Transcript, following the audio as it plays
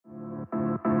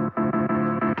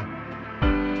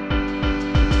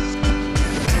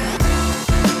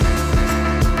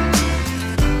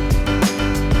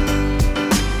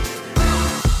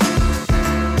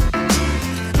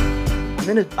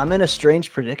I'm in a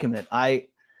strange predicament. I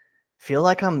feel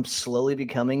like I'm slowly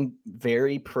becoming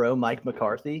very pro Mike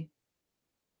McCarthy,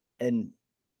 and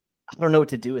I don't know what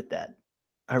to do with that.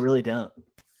 I really don't.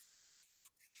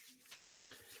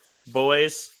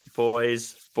 Boys,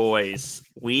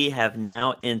 we have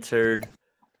now entered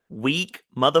week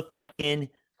motherfucking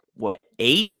what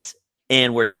 8,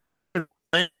 and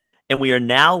we are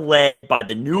now led by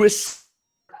the newest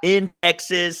in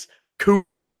Texas, Cooper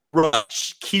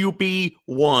Rush,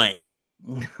 QB1.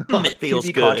 It feels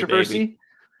QB good, controversy? baby.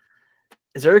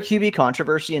 Is there a QB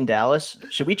controversy in Dallas?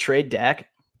 Should we trade Dak?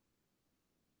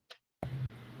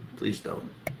 Please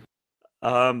don't.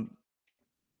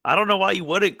 I don't know why you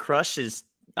wouldn't. Crush is,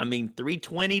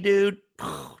 320, dude.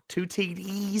 2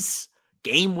 TDs,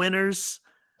 game winners.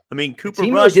 Cooper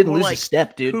team Rush really didn't more lose like a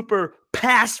step, dude. Cooper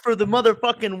passed for the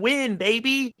motherfucking win,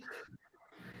 baby.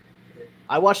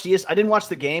 I didn't watch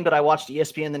the game, but I watched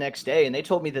ESPN the next day, and they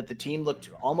told me that the team looked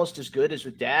almost as good as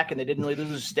with Dak, and they didn't really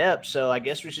lose a step. So I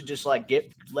guess we should just let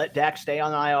Dak stay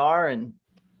on IR, and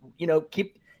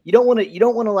keep. You don't want to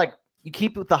you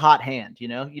keep with the hot hand. You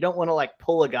don't want to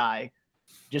pull a guy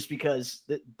just because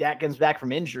Dak comes back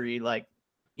from injury. You got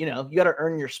to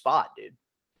earn your spot, dude.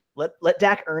 Let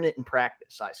Dak earn it in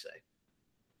practice, I say.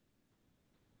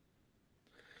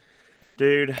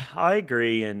 Dude, I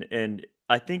agree, and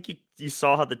I think you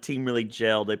saw how the team really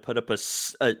gelled. They put up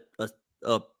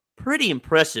a pretty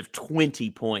impressive 20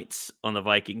 points on the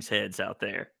Vikings' heads out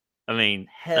there.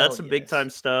 That's some big time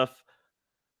stuff.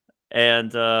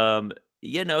 And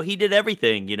he did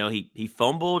everything. He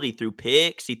fumbled, he threw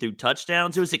picks, he threw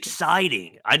touchdowns. It was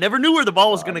exciting. I never knew where the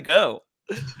ball was going to go.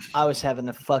 I was having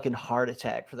a fucking heart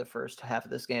attack for the first half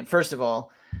of this game. First of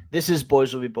all, this is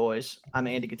Boys Will Be Boys. I'm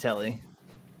Andy Catelli.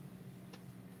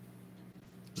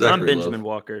 I'm Benjamin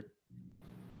Walker.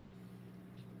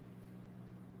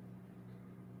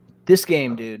 This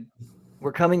game, dude,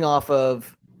 we're coming off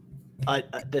of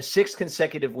the sixth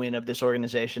consecutive win of this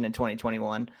organization in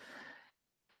 2021.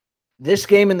 This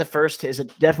game in the first is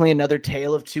definitely another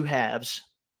tale of two halves.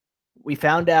 We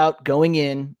found out going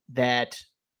in that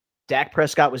Dak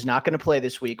Prescott was not going to play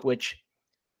this week, which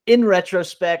in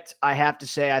retrospect, I have to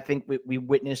say, I think we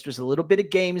witnessed was a little bit of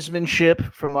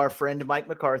gamesmanship from our friend Mike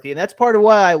McCarthy. And that's part of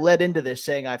why I led into this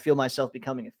saying I feel myself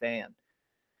becoming a fan.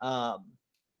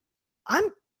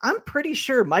 I'm pretty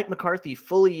sure Mike McCarthy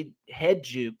fully head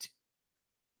juked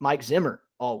Mike Zimmer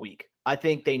all week. I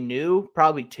think they knew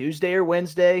probably Tuesday or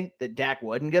Wednesday that Dak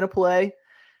wasn't going to play,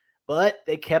 but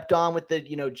they kept on with the,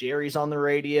 Jerry's on the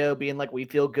radio being like, we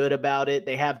feel good about it.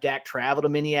 They have Dak travel to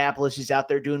Minneapolis. He's out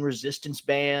there doing resistance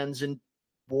bands and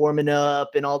warming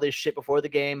up and all this shit before the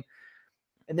game.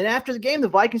 And then after the game, the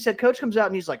Vikings head coach comes out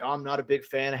and he's like, I'm not a big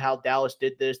fan of how Dallas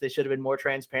did this. They should have been more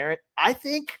transparent. I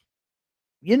think,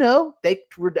 they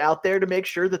were out there to make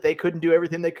sure that they couldn't do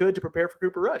everything they could to prepare for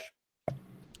Cooper Rush.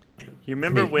 You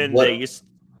remember when what, they used...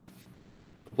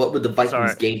 What would the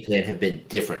Vikings game plan have been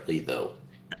differently, though?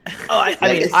 Oh,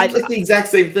 it's the exact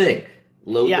same thing.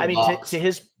 Load the box, to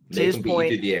his point,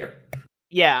 through the air.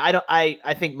 Yeah,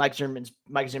 I think Mike Zimmer's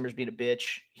being a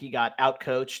bitch. He got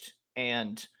outcoached,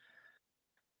 and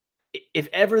if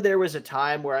ever there was a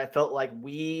time where I felt like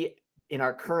we, in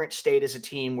our current state as a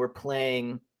team, were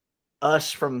playing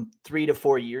us from 3 to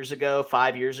 4 years ago,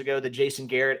 5 years ago, the Jason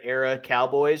Garrett era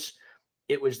Cowboys,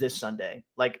 it was this Sunday.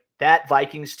 That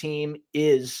Vikings team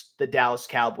is the Dallas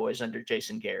Cowboys under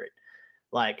Jason Garrett.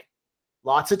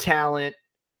 Lots of talent,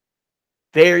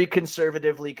 very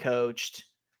conservatively coached,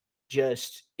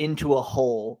 just into a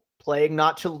hole, playing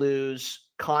not to lose,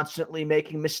 constantly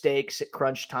making mistakes at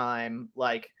crunch time.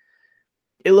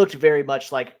 It looked very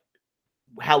much like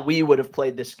how we would have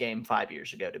played this game 5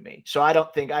 years ago to me. So I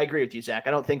agree with you, Zach.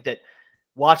 I don't think that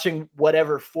watching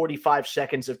whatever 45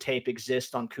 seconds of tape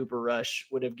exists on Cooper Rush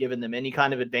would have given them any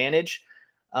kind of advantage.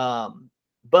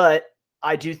 But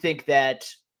I do think that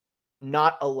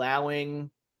not allowing,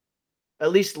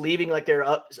 at least leaving they're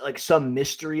up, some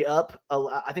mystery up,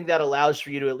 I think that allows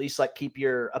for you to at least keep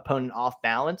your opponent off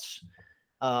balance.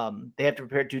 They have to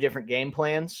prepare 2 different game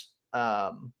plans.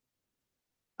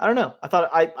 I don't know. I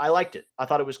thought I liked it. I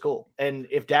thought it was cool. And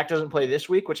if Dak doesn't play this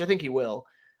week, which I think he will,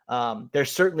 they're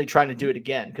certainly trying to do it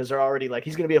again because they're already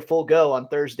he's going to be a full go on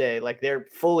Thursday. They're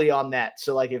fully on that.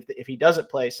 So if he doesn't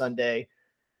play Sunday,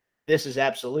 this is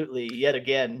absolutely yet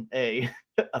again a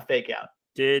fake out.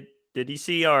 Did you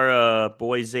see our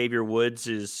boy Xavier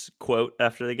Woods' quote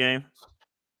after the game?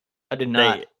 I did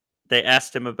not. They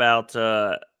asked him about,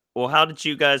 how did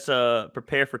you guys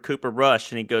prepare for Cooper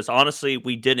Rush? And he goes, honestly,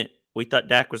 we didn't. We thought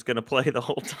Dak was going to play the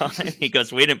whole time. He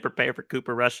goes, we didn't prepare for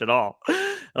Cooper Rush at all.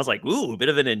 I was like, ooh, a bit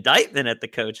of an indictment at the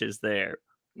coaches there.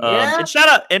 Yeah.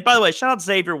 And by the way, shout out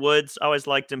Xavier Woods. I always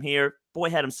liked him here. Boy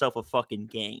had himself a fucking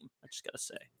game. I just gotta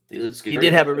say. He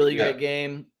did have a really great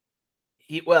game.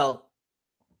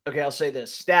 Okay, I'll say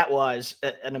this. Stat-wise,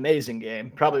 an amazing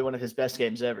game. Probably one of his best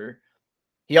games ever.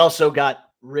 He also got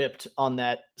ripped on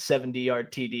that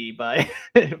 70-yard TD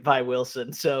by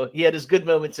Wilson. So he had his good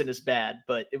moments and his bad,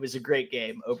 but it was a great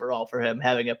game overall for him,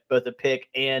 having both a pick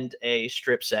and a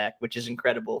strip sack, which is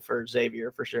incredible for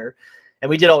Xavier for sure. And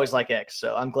we did always like X,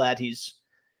 so I'm glad he's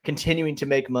continuing to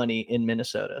make money in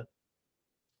Minnesota.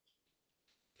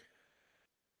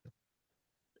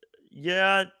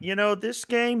 Yeah, this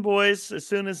game, boys, as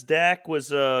soon as Dak was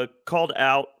called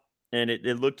out, and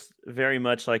it looked very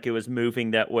much like it was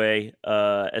moving that way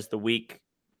as the week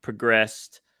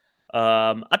progressed.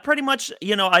 I pretty much,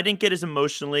 I didn't get as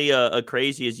emotionally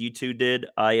crazy as you two did.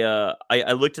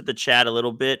 I looked at the chat a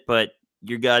little bit, but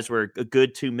you guys were a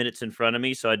good 2 minutes in front of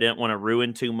me, so I didn't want to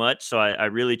ruin too much. So I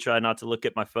really tried not to look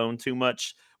at my phone too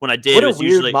much. When I did, what a it was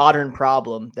weird usually modern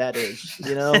problem that is.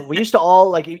 We used to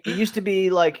all it used to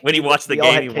be like when you watch the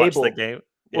game, you watch the game.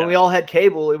 Yeah. When we all had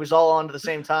cable, it was all on at the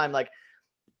same time. Like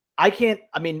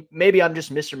maybe I'm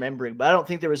just misremembering, but I don't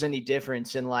think there was any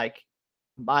difference in like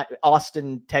my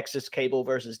Austin, Texas cable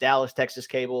versus Dallas, Texas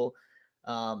cable,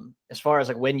 as far as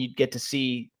like when you'd get to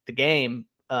see the game.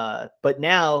 But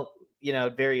now,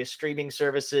 various streaming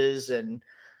services and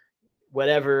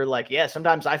whatever,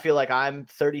 sometimes I feel like I'm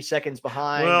 30 seconds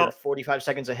behind or 45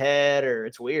 seconds ahead, or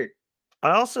it's weird.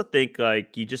 I also think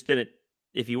like you just didn't,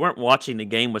 if you weren't watching the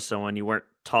game with someone, you weren't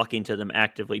talking to them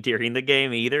actively during the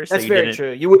game either. That's very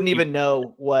true. You wouldn't even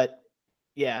know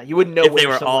you wouldn't know if they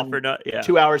were off or not. Yeah.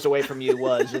 2 hours away from you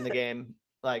was in the game.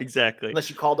 Like exactly. Unless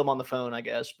you called them on the phone, I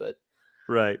guess, but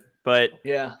right. But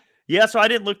yeah. So I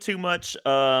didn't look too much.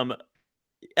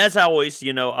 As always,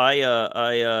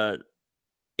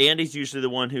 Andy's usually the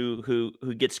one who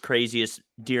gets craziest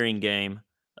during game.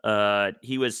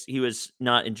 He was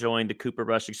not enjoying the Cooper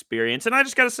Rush experience, and I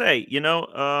just gotta say,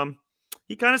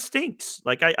 he kind of stinks.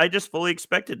 Like I just fully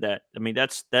expected that. I mean,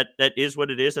 that is what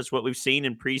it is. That's what we've seen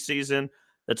in preseason.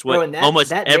 That's what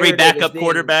almost every backup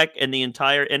quarterback in the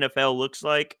entire NFL looks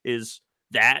like is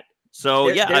that.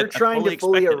 So they're trying to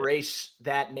fully erase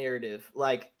that narrative.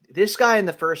 Like this guy in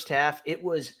the first half, it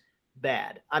was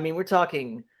bad. I mean, we're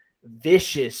talking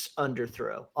vicious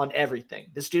underthrow on everything.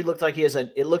 This dude looked like do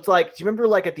you remember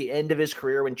like at the end of his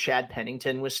career when Chad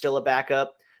Pennington was still a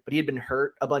backup, but he had been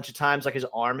hurt a bunch of times, like his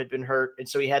arm had been hurt. And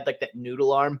so he had like that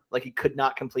noodle arm, like he could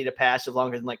not complete a pass of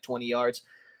longer than like 20 yards.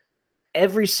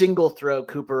 Every single throw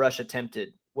Cooper Rush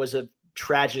attempted was a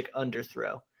tragic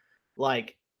underthrow.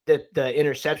 Like the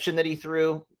interception that he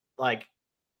threw, like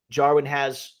Jarwin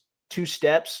has 2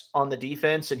 steps on the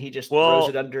defense and he just throws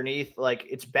it underneath. Like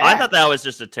it's bad. I thought that was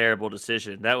just a terrible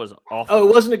decision. That was awful. Oh,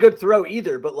 it wasn't a good throw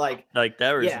either, but like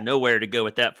there was nowhere to go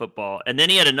with that football. And then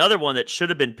he had another one that should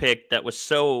have been picked that was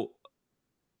so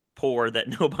poor that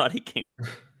nobody came.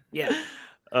 Yeah.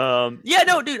 No,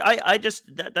 dude,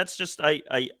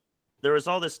 there was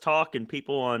all this talk and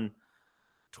people on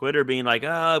Twitter being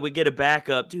like, we get a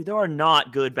backup. Dude, there are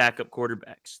not good backup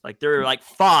quarterbacks. Like there are like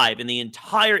 5 in the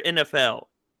entire NFL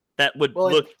that would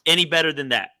look any better than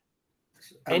that.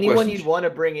 Anyone you'd want to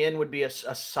bring in would be a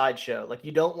sideshow. Like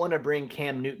you don't want to bring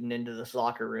Cam Newton into this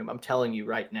locker room. I'm telling you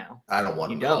right now. I don't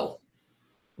want to know.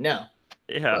 No.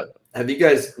 Yeah. Have you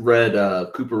guys read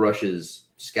Cooper Rush's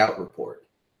scout report?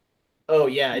 Oh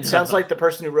yeah, it sounds like the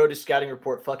person who wrote his scouting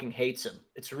report fucking hates him.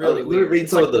 It's really weird. Read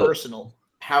some of the personal.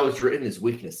 How it's written, his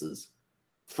weaknesses.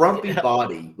 Frumpy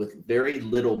body with very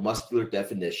little muscular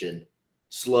definition,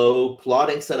 slow,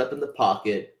 plodding setup in the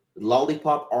pocket,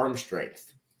 lollipop arm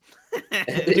strength.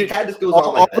 It kind of goes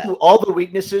on like that. All the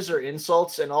weaknesses are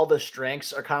insults and all the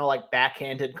strengths are kind of like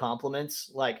backhanded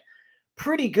compliments. Like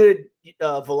pretty good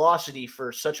velocity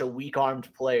for such a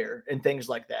weak-armed player and things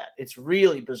like that. It's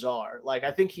really bizarre. Like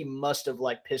I think he must have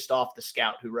like pissed off the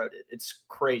scout who wrote it. It's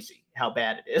crazy how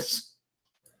bad it is.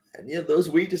 And those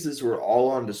weaknesses were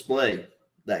all on display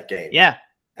that game. Yeah.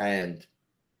 And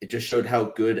it just showed how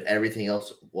good everything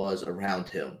else was around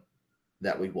him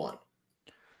that we won.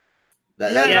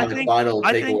 That's the final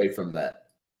takeaway from that.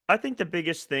 I think the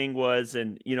biggest thing was,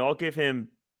 and I'll give him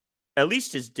at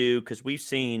least his due because we've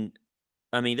seen,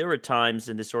 there were times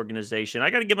in this organization, I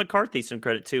got to give McCarthy some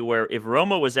credit too, where if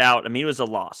Romo was out, it was a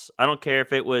loss. I don't care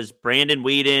if it was Brandon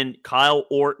Weeden, Kyle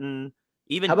Orton,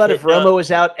 even. How about if Romo was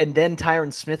out and then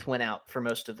Tyron Smith went out for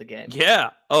most of the game?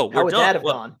 Yeah. Oh, how would that have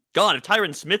gone? God, if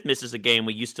Tyron Smith misses a game,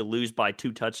 we used to lose by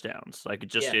 2 touchdowns. Like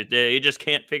you just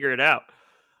can't figure it out.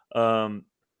 So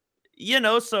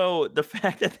the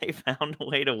fact that they found a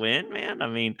way to win, man,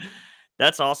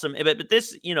 That's awesome. But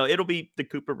this, it'll be the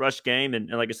Cooper Rush game.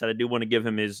 And like I said, I do want to give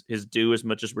him his due as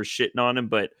much as we're shitting on him.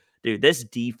 But, dude, this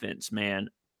defense, man.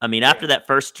 I mean, after that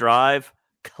first drive,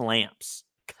 clamps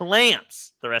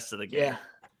the rest of the game. Yeah.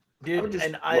 Dude,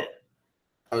 I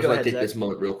was like to take this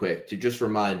moment real quick to just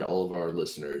remind all of our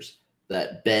listeners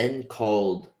that Ben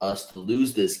called us to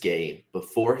lose this game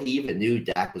before he even knew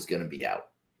Dak was going to be out.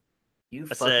 You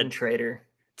fucking traitor.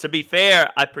 To be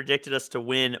fair, I predicted us to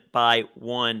win by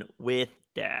 1 with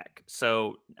Dak.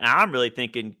 So I'm really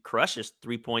thinking Crush is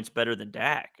 3 points better than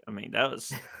Dak. I mean,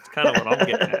 that's kind of what I'm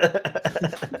getting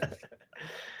at.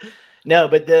 No,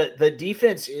 but the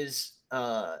defense is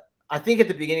I think at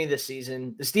the beginning of the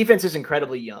season, this defense is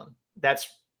incredibly young. That's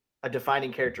a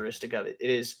defining characteristic of it.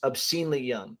 It is obscenely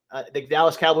young. The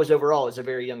Dallas Cowboys overall is a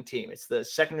very young team. It's the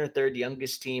second or third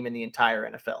youngest team in the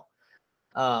entire NFL.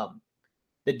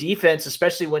 The defense,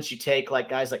 especially once you take like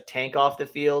guys like Tank off the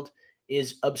field,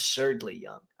 is absurdly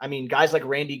young. I mean, guys like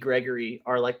Randy Gregory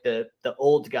are like the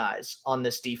old guys on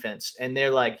this defense, and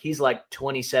he's like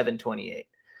 27, 28.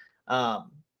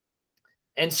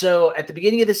 And so at the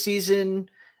beginning of the season,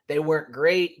 they weren't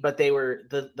great, but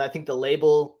I think the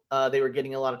label they were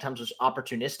getting a lot of times was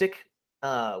opportunistic,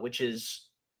 which is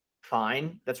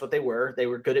fine. That's what they were. They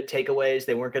were good at takeaways.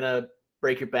 They weren't going to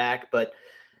break your back, but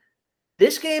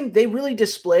this game, they really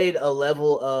displayed a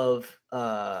level of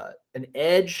an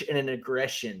edge and an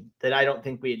aggression that I don't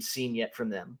think we had seen yet from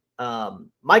them.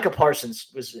 Micah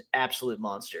Parsons was an absolute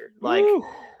monster. Like,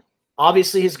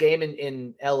 obviously his game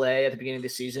in LA at the beginning of the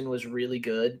season was really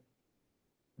good.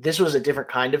 This was a different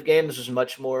kind of game. This was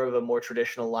much more of a more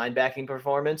traditional linebacking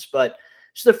performance, but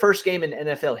it's the first game in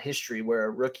NFL history where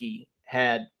a rookie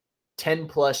had 10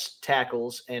 plus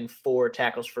tackles and 4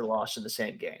 tackles for loss in the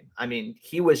same game. I mean,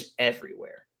 he was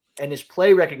everywhere, and his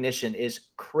play recognition is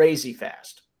crazy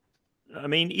fast. I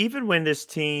mean, even when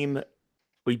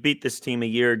we beat this team a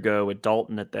year ago with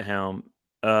Dalton at the helm,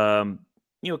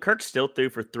 Kirk still threw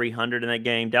for 300 in that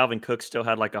game. Dalvin Cook still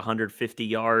had like 150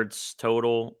 yards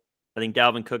total. I think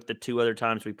Dalvin Cook, the 2 other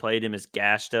times we played him, has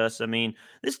gashed us. I mean,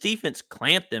 this defense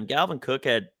clamped them. Dalvin Cook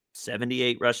had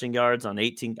 78 rushing yards on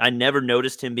 18. I never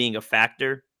noticed him being a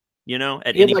factor, at he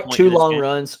had any like point 2 in this long game.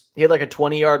 runs. He had like a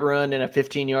 20-yard run and a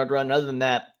 15-yard run. Other than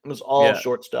that, it was all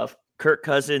short stuff. Kirk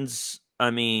Cousins,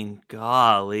 I mean,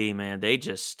 golly, man,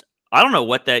 I don't know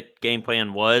what that game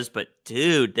plan was, but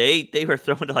dude, they were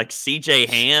throwing to like CJ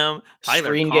Ham, Tyler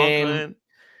Screen Conklin. game.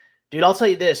 Dude, I'll tell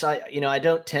you this. I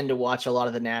don't tend to watch a lot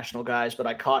of the national guys, but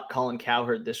I caught Colin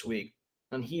Cowherd this week,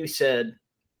 and he said,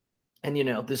 and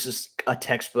this is a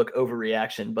textbook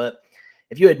overreaction, but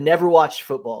if you had never watched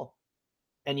football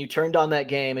and you turned on that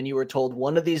game and you were told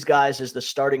one of these guys is the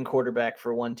starting quarterback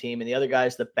for one team and the other guy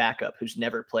is the backup who's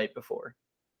never played before,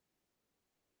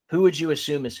 who would you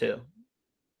assume is who?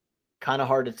 Kind of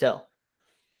hard to tell.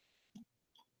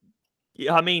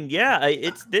 Yeah, I mean,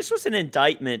 this was an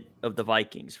indictment of the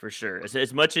Vikings for sure.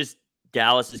 As much as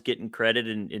Dallas is getting credit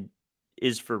and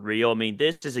is for real, I mean,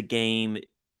 this is a game.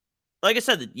 Like I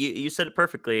said, you said it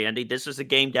perfectly, Andy. This is a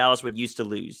game Dallas would used to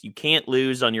lose. You can't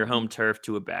lose on your home turf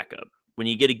to a backup. When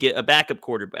you get a backup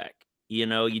quarterback, you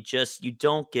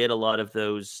don't get a lot of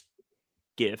those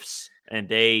gifts, and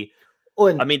they. Well,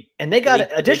 and they got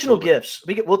additional gifts.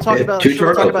 We'll talk about 2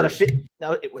 turnovers.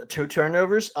 2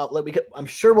 turnovers. I'm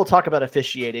sure we'll talk about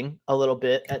officiating a little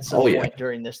bit at some point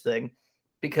during this thing,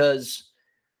 because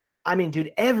I mean,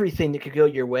 dude, everything that could go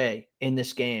your way in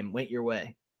this game went your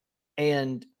way,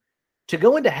 and to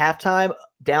go into halftime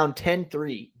down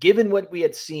 10-3, given what we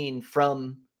had seen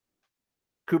from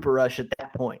Cooper Rush at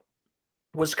that point,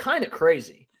 was kind of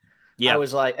crazy. Yeah, I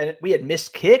was like, and we had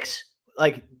missed kicks.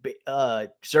 Like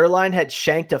Zuerlein had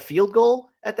shanked a field goal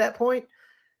at that point.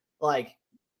 Like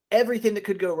everything that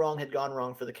could go wrong had gone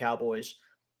wrong for the Cowboys,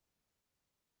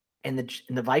 and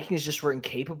the Vikings just were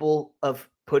incapable of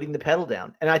putting the pedal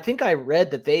down. And I think I read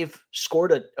that they've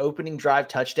scored an opening drive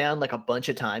touchdown like a bunch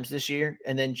of times this year,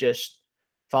 and then just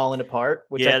fallen apart,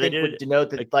 which I think would denote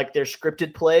that like their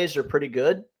scripted plays are pretty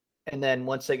good, and then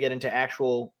once they get into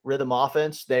actual rhythm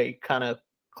offense, they kind of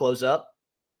close up.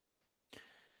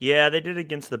 Yeah, they did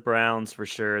against the Browns for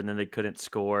sure, and then they couldn't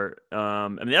score. I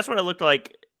mean, that's what it looked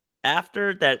like.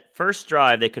 After that first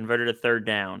drive, they converted a 3rd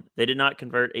down. They did not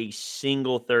convert a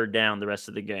single 3rd down the rest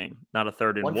of the game. Not a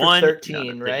 3rd and 1.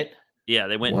 13, right? Yeah,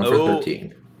 they went 1 for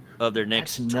 13 of their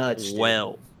next nuts,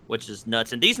 12, which is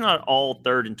nuts. And these are not all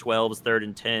 3rd and 12s, 3rd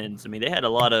and 10s. I mean, they had a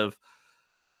lot of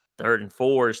 3rd and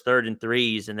 4s, 3rd and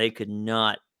 3s, and they could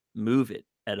not move it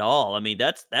at all. I mean,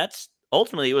 that's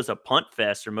ultimately, it was a punt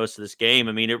fest for most of this game.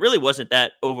 I mean, it really wasn't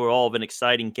that overall of an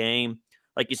exciting game.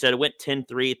 Like you said, it went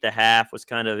 10-3 at the half, was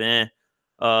kind of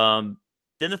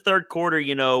then the third quarter,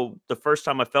 the first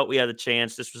time I felt we had a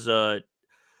chance, this was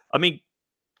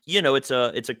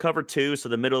it's a cover 2, so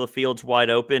the middle of the field's wide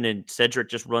open, and Cedric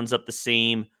just runs up the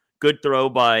seam. Good throw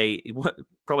by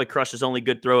probably Crush's only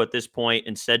good throw at this point,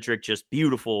 and Cedric just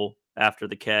beautiful after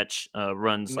the catch,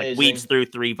 runs Amazing. like weaves through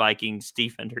 3 Vikings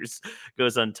defenders,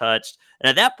 goes untouched. And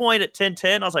at that point at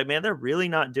 10-10, I was like, man, they're really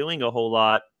not doing a whole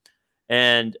lot.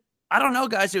 And I don't know,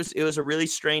 guys. It was a really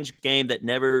strange game that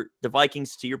the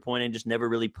Vikings, to your point, and just never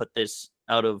really put this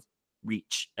out of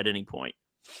reach at any point.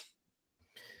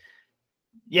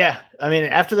 Yeah, I mean,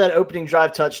 after that opening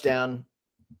drive touchdown,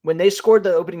 when they scored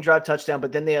the opening drive touchdown,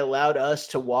 but then they allowed us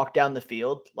to walk down the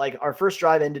field, like our first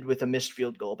drive ended with a missed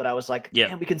field goal, but I was like,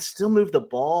 man, we can still move the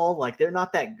ball. Like they're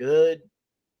not that good.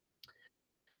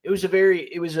 And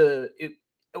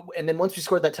then once we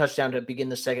scored that touchdown to begin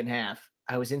the second half,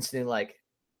 I was instantly like,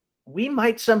 we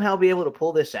might somehow be able to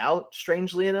pull this out,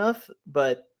 strangely enough,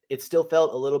 but it still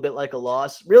felt a little bit like a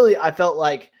loss. Really, I felt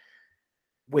like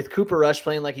with Cooper Rush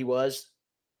playing like he was,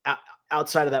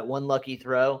 outside of that one lucky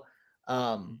throw,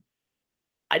 I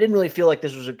didn't really feel like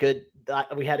this was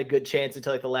we had a good chance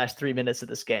until like the last 3 minutes of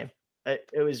this game.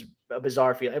 It was a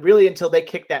bizarre feeling, really, until they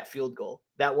kicked that field goal.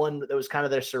 That one that was kind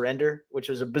of their surrender, which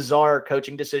was a bizarre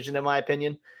coaching decision, in my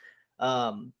opinion.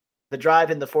 The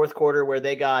drive in the fourth quarter where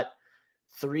they got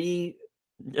 3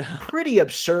 pretty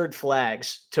absurd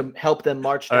flags to help them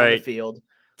march down the field.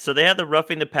 So they had the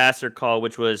roughing the passer call,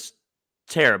 which was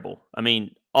terrible. I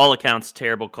mean, all accounts,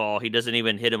 terrible call. He doesn't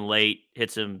even hit him late,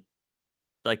 hits him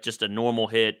like just a normal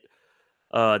hit.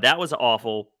 That was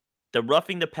awful. The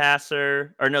roughing the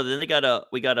passer, then we got a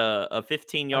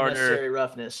 15-yarder. Unnecessary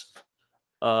roughness.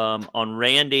 On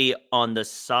Randy on the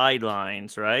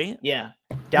sidelines, right? Yeah.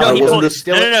 No, he pulled This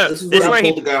is where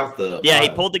he pulled the guy off the. Yeah, he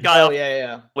pulled the guy off.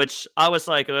 Yeah. Which I was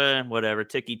like, whatever,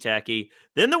 ticky tacky.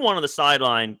 Then the one on the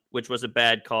sideline, which was a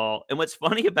bad call. And what's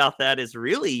funny about that is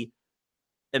really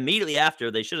immediately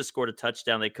after they should have scored a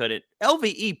touchdown, they couldn't.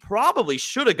 LVE probably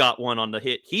should have got one on the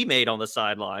hit he made on the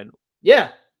sideline. Yeah.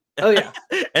 Oh yeah.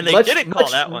 And they didn't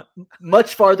call that one.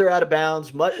 Much farther out of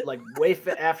bounds, way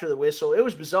after the whistle. It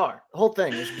was bizarre. The whole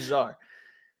thing was bizarre.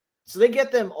 So they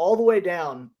get them all the way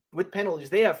down with penalties.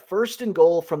 They have 1st and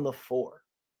goal from the 4.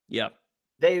 Yep.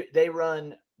 They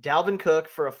run Dalvin Cook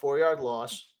for a 4-yard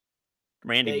loss.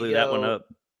 Randy blew that one up.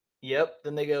 Yep.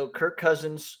 Then they go Kirk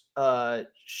Cousins,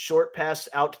 short pass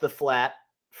out to the flat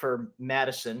for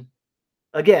Madison.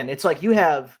 Again, it's like you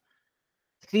have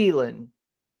Thielen,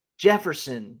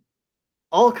 Jefferson,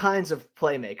 all kinds of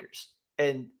playmakers,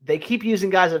 and they keep using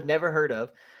guys I've never heard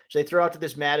of. So they throw out to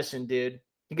this Madison dude.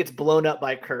 He gets blown up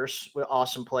by Curse.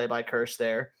 Awesome play by Curse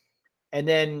there. And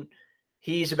then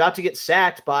he's about to get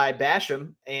sacked by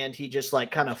Basham, and he just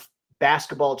like kind of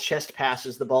basketball chest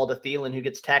passes the ball to Thielen, who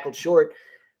gets tackled short.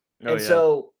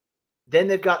 So then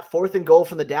they've got 4th and goal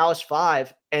from the Dallas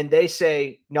 5, and they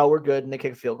say, no, we're good, and they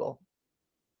kick a field goal.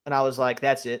 And I was like,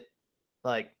 that's it.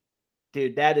 Like,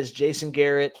 dude, that is Jason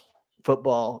Garrett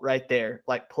football right there.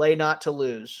 Like, play not to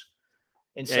lose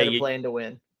instead of playing to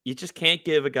win. You just can't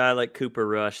give a guy like Cooper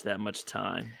Rush that much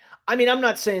time. I mean, I'm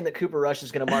not saying that Cooper Rush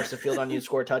is going to march the field on you and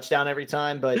score a touchdown every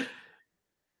time, but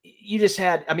you just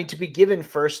had, to be given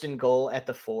 1st and goal at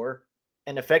the 4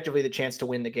 and effectively the chance to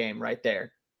win the game right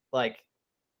there. Like,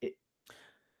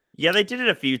 yeah, they did it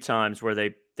a few times where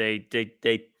they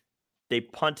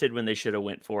punted when they should have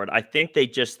went for it. I think they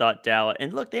just thought Dallas,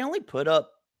 and look, they only put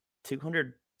up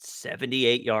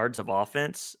 278 yards of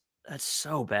offense. That's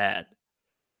so bad.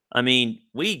 I mean,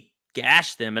 we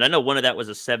gashed them, and I know one of that was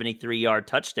a 73-yard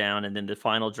touchdown, and then the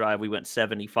final drive we went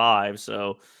 75.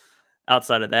 So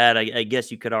outside of that, I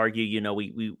guess you could argue,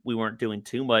 we weren't doing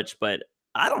too much, but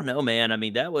I don't know, man. I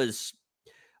mean, I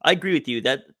agree with you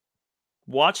that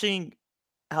watching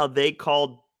how they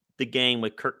called the game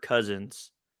with Kirk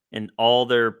Cousins and all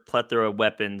their plethora of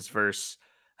weapons versus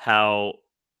how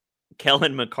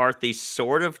Kellen McCarthy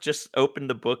sort of just opened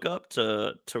the book up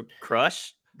to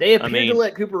Crush. They appear to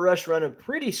let Cooper Rush run a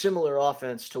pretty similar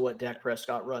offense to what Dak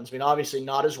Prescott runs. I mean, obviously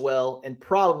not as well and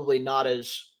probably not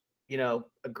as,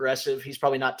 aggressive. He's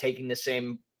probably not taking the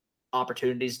same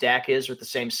opportunities Dak is with the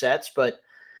same sets, but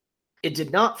it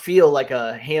did not feel like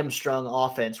a hamstrung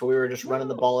offense where we were just running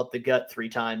the ball up the gut 3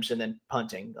 times and then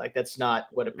punting. Like, that's not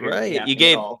what appeared to be happening. You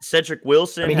gave at all. Cedric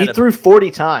Wilson. He threw 40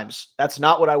 times. That's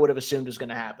not what I would have assumed was going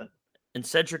to happen. And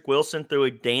Cedric Wilson threw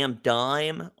a damn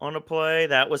dime on a play.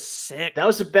 That was sick. That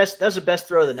was the best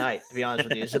throw of the night, to be honest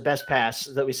with you. It's the best pass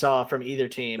that we saw from either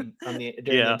team during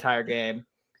the entire game.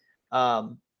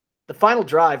 The final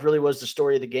drive really was the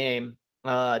story of the game.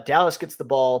 Dallas gets the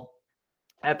ball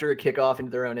after a kickoff into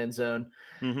their own end zone.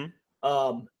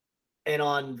 Mm-hmm. And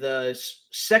on the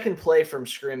second play from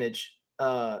scrimmage,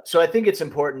 so I think it's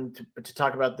important to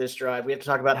talk about this drive. We have to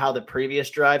talk about how the previous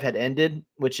drive had ended,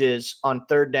 which is on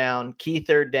third down, key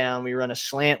third down. We run a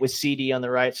slant with CD on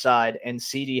the right side, and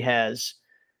CD has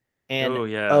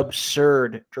an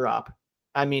absurd drop.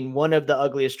 I mean, one of the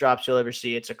ugliest drops you'll ever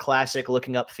see. It's a classic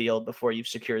looking upfield before you've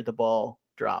secured the ball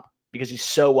drop because he's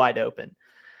so wide open.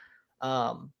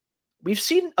 We've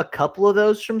seen a couple of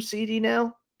those from CD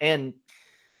now, and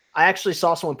I actually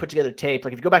saw someone put together tape.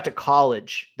 Like if you go back to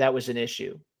college, that was an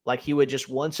issue. Like he would just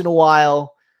once in a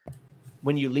while,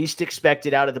 when you least expect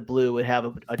it out of the blue, would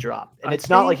have a drop. And it's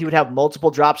not like he would have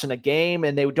multiple drops in a game,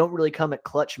 and they don't really come at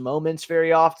clutch moments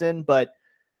very often, but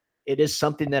it is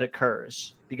something that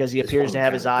occurs because he appears to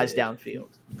have his eyes downfield.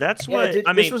 That's what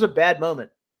I mean. This was a bad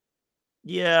moment.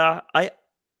 Yeah, I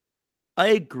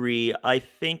agree. I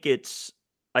think it's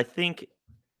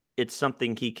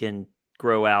something he can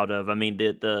grow out of. I mean,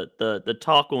 the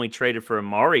talk when we traded for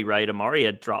Amari, right? Amari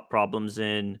had drop problems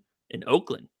in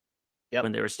Oakland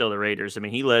when they were still the Raiders. I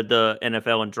mean, he led the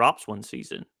NFL in drops one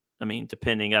season. I mean,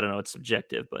 depending, I don't know, it's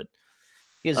subjective, but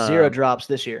he has 0 drops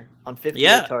this year on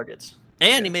 58 targets.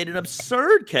 And he made an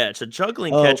absurd catch, a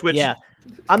juggling catch. Which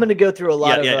I'm going to go through a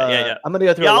lot of. I'm going to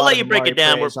go through. I'll let you break it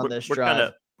down.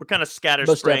 We're kind of scatter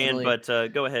spraying, but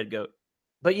go ahead, go.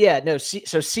 But yeah, no.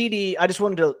 So CD, I just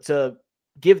wanted to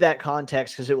give that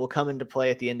context because it will come into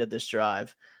play at the end of this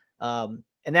drive, and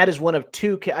that is one of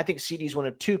two. I think CD is one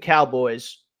of 2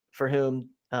 Cowboys for whom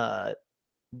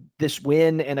this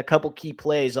win and a couple key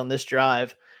plays on this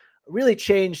drive really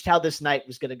changed how this night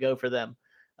was going to go for them.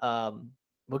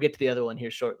 We'll get to the other one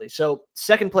here shortly. So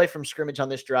second play from scrimmage on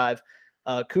this drive,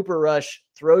 Cooper Rush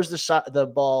throws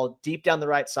the ball deep down the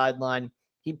right sideline.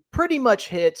 He pretty much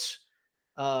hits,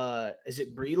 is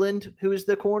it Breland who is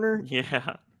the corner?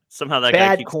 Yeah. Somehow that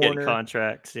guy keeps getting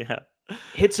contracts. Yeah.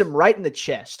 Hits him right in the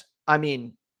chest. I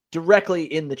mean, directly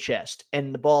in the chest.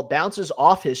 And the ball bounces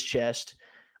off his chest.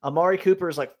 Amari Cooper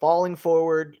is like falling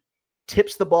forward,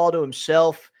 tips the ball to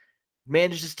himself,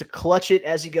 manages to clutch it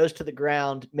as he goes to the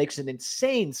ground, makes an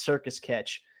insane circus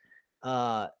catch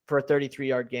for a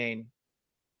 33-yard gain.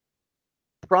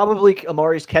 Probably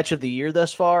Amari's catch of the year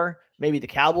thus far. Maybe the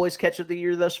Cowboys' catch of the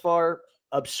year thus far.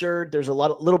 Absurd. There's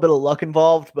little bit of luck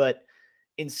involved, but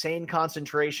insane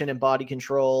concentration and body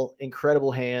control,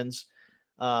 incredible hands.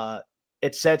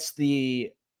 It sets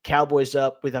the Cowboys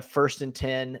up with a 1st and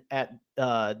 10 at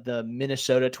the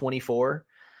Minnesota 24.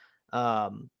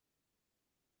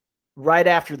 Right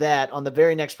after that, on the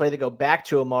very next play, they go back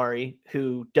to Amari,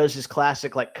 who does his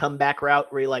classic like comeback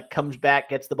route where he like comes back,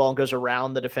 gets the ball, and goes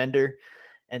around the defender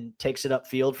and takes it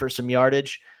upfield for some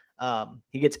yardage.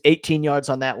 He gets 18 yards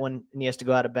on that one, and he has to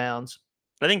go out of bounds.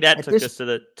 I think that took us to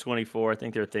the 24. I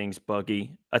think their thing's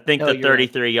buggy. I think the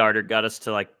 33-yarder got us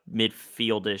to like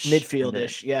midfield-ish.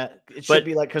 Midfield-ish, yeah. It should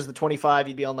be like, because the 25,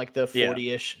 you'd be on like the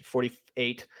 40-ish,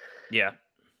 48. Yeah.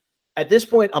 At this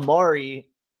point, Amari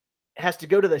has to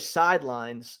go to the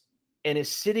sidelines and is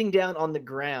sitting down on the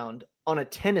ground on a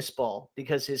tennis ball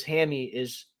because his hammy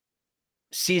is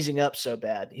seizing up so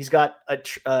bad. He's got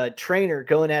a trainer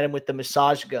going at him with the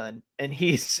massage gun, and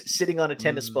he's sitting on a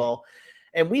tennis ball.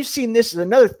 And we've seen this is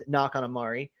another knock on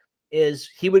Amari, is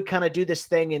he would kind of do this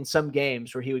thing in some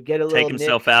games where he would get a little take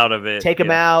himself out of it, take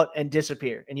him out and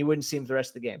disappear, and you wouldn't see him the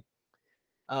rest of the game.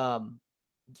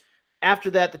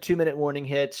 After that, the 2-minute warning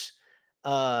hits.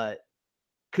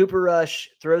 Cooper Rush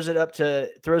throws it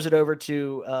over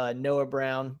to Noah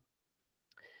Brown.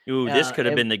 Ooh, this could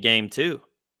have been the game too.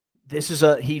 This is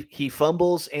he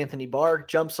fumbles. Anthony Barr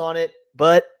jumps on it,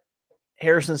 but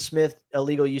Harrison Smith,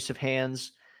 illegal use of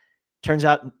hands, turns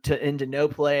out into no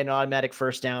play, an automatic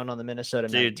 1st down on the Minnesota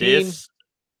 19.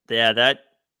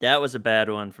 That was a bad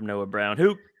one from Noah Brown,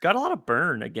 who got a lot of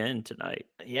burn again tonight.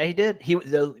 Yeah, he did.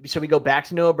 So we go back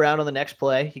to Noah Brown on the next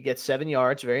play. He gets 7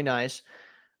 yards. Very nice.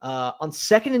 On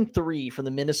 2nd and 3 from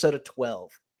the Minnesota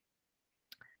 12.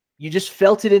 You just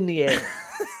felt it in the air.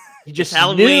 You just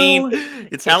Halloween.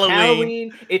 It's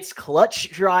Halloween. It's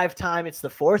clutch drive time. It's the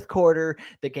 4th quarter.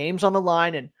 The game's on the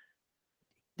line, and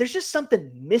there's just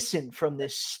something missing from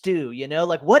this stew, you know?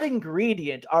 Like, what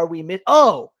ingredient are we missing?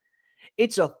 Oh,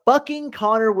 it's a fucking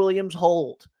Connor Williams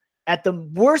hold at the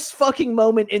worst fucking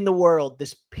moment in the world.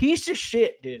 This piece of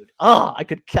shit, dude. Oh, I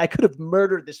could have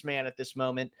murdered this man at this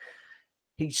moment.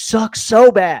 He sucks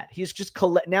so bad. He's just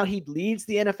now he leads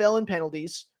the NFL in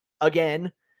penalties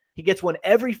again. He gets one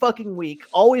every fucking week,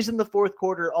 always in the 4th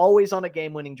quarter, always on a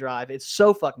game-winning drive. It's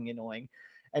so fucking annoying.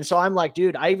 And so I'm like,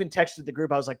 dude, I even texted the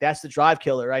group. I was like, that's the drive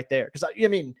killer right there. Because, I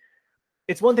mean,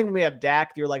 it's one thing when we have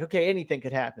Dak, you're like, okay, anything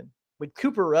could happen. With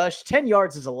Cooper Rush, 10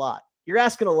 yards is a lot. you're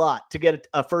asking a lot to get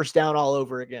a first down all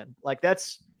over again. Like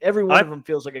that's every one of them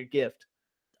feels like a gift.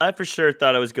 I for sure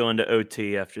thought I was going to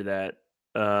OT after that.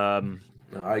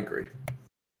 I agree.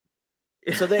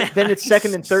 So then it's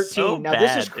 2nd and 13. So now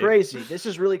this is bad, crazy. This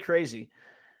is really crazy.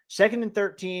 2nd and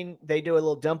 13. They do a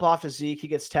little dump off to Zeke. He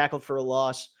gets tackled for a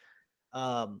loss.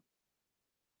 And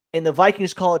the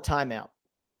Vikings call a timeout.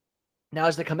 Now,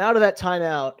 as they come out of that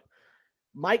timeout,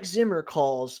 Mike Zimmer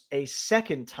calls a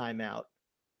second timeout,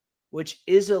 which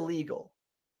is illegal.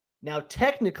 Now,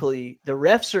 technically, the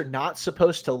refs are not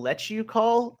supposed to let you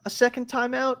call a second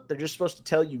timeout. They're just supposed to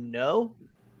tell you no.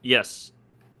 Yes.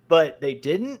 But they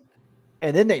didn't.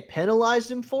 And then they penalized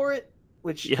him for it,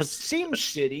 which seems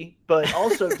shitty, but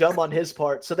also dumb on his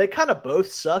part. So they kind of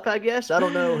both suck, I guess. I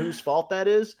don't know whose fault that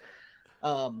is.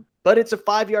 But it's a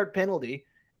 5-yard penalty,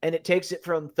 and it takes it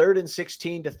from 3rd and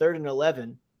 16 to 3rd and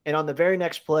 11. And on the very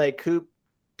next play, Coop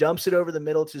dumps it over the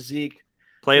middle to Zeke.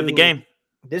 Play of the game.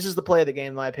 This is the play of the game,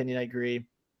 in my opinion. I agree.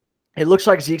 It looks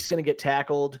like Zeke's going to get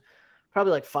tackled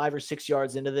probably like 5 or 6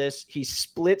 yards into this. He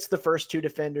splits the first 2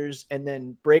 defenders and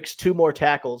then breaks 2 more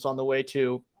tackles on the way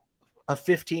to a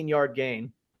 15-yard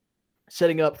gain,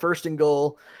 setting up 1st and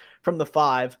goal from the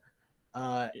 5.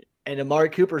 And Amari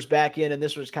Cooper's back in, and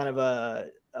this was kind of a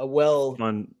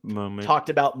fun moment. Talked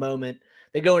about moment.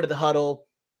 They go into the huddle.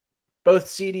 Both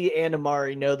CD and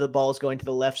Amari know the ball's going to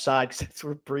the left side because that's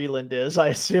where Breland is, I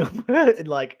assume.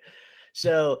 And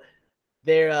so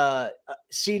their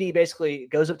CD basically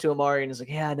goes up to Amari and is like,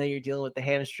 yeah, I know you're dealing with the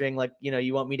hamstring. Like,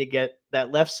 you want me to get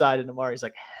that left side? And Amari's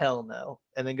like, hell no.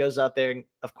 And then goes out there and,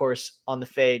 of course, on the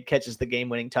fade, catches the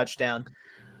game-winning touchdown.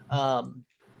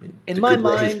 In my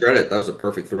mind, credit, that was a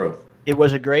perfect throw. It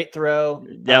was a great throw.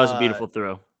 That was a beautiful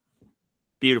throw.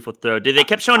 Beautiful throw. Did they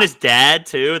kept showing his dad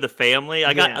too? The family.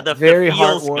 I got the very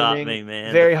feels heartwarming. Got me,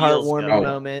 man. Very heartwarming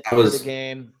moment I was for the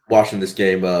game. Watching this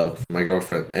game, my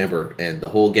girlfriend Amber, and the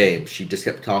whole game, she just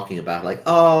kept talking about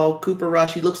oh, Cooper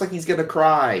Rush. He looks like he's gonna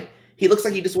cry. He looks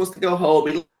like he just wants to go home.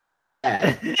 He looks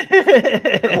sad.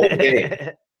 The whole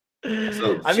game.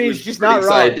 So I mean, she's not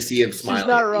excited wrong to see him smiling. She's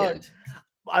not wrong.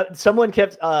 Someone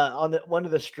kept on one of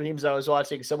the streams I was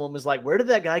watching. Someone was like, "Where did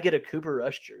that guy get a Cooper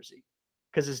Rush jersey?"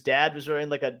 Because his dad was wearing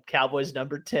like a Cowboys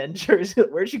number 10 jersey.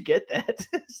 Where'd you get that?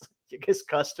 You guess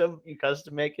custom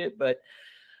make it. But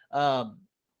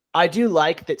I do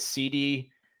like that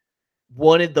CD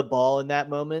wanted the ball in that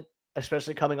moment,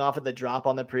 especially coming off of the drop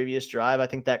on the previous drive. I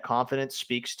think that confidence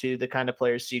speaks to the kind of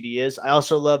player CD is. I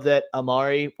also love that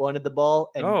Amari wanted the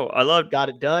ball and got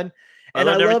it done. And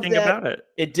I love everything about it.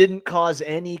 It didn't cause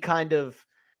any kind of,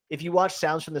 if you watch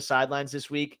Sounds from the Sidelines this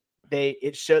week,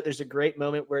 there's a great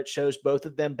moment where it shows both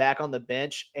of them back on the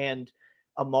bench, and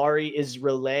Amari is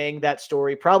relaying that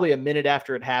story probably a minute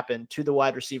after it happened to the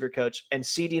wide receiver coach, and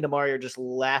CD and Amari are just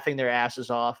laughing their asses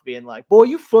off, being like, "Boy,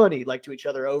 you funny," like to each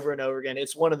other over and over again.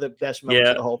 It's one of the best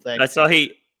moments of the whole thing. I saw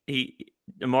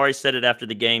Amari said it after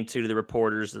the game too to the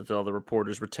reporters, that all the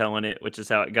reporters were telling it, which is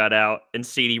how it got out. And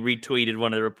CD retweeted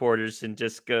one of the reporters and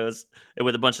just goes,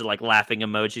 with a bunch of laughing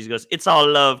emojis, goes, "It's all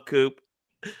love, Coop."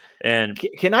 And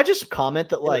can I just comment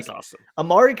that awesome.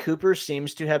 Amari Cooper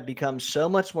seems to have become so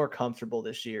much more comfortable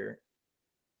this year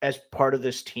as part of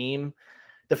this team.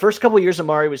 The first couple of years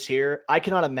Amari was here, I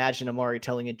cannot imagine Amari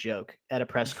telling a joke at a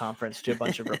press conference to a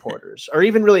bunch of reporters, or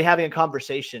even really having a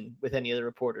conversation with any of the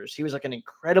reporters. He was an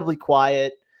incredibly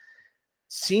quiet,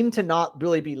 seemed to not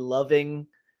really be loving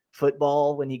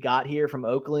football when he got here from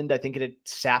Oakland. I think it had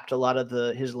sapped a lot of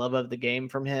his love of the game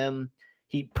from him.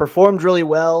 He performed really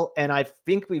well, and I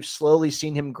think we've slowly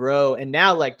seen him grow. And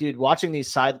now, dude, watching these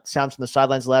sounds from the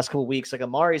sidelines the last couple of weeks,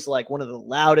 Amari's one of the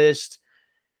loudest,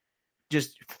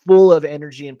 just full of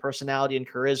energy and personality and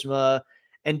charisma.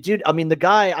 And dude, I mean, the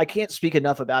guy, I can't speak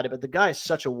enough about it, but the guy is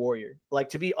such a warrior.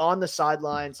 To be on the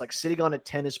sidelines, sitting on a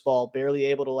tennis ball, barely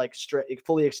able to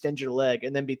fully extend your leg,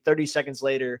 and then be 30 seconds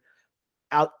later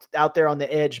out there on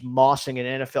the edge, mossing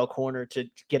an NFL corner to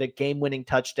get a game-winning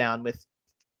touchdown with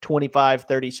 25,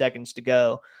 30 seconds to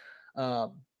go.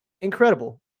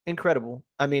 Incredible.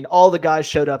 I mean, all the guys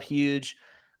showed up huge.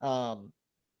 I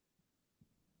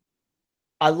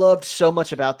loved so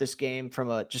much about this game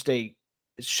from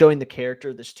showing the character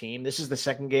of this team. This is the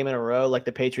second game in a row.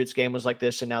 The Patriots game was like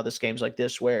this, and now this game's like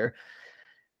this, where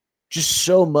just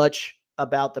so much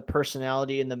about the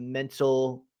personality and the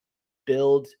mental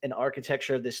build and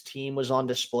architecture of this team was on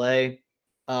display.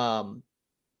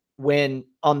 When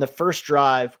on the first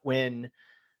drive, when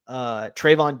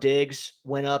Trayvon Diggs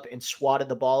went up and swatted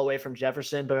the ball away from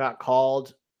Jefferson, but got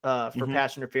called for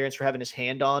pass interference for having his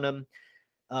hand on him.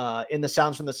 in the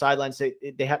Sounds from the Sidelines,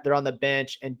 they're on the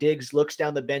bench, and Diggs looks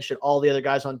down the bench at all the other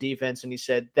guys on defense, and he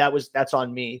said, that's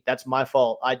on me. That's my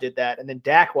fault. I did that. And then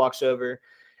Dak walks over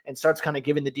and starts kind of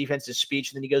giving the defense a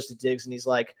speech, and then he goes to Diggs and he's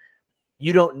like,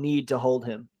 you don't need to hold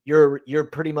him. You're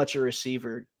pretty much a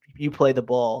receiver. You play the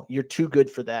ball. You're too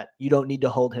good for that. You don't need to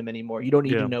hold him anymore. You don't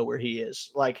need to know where he is.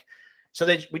 Like, so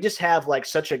we just have like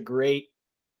such a great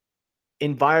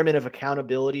environment of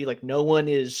accountability. Like, no one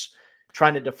is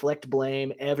trying to deflect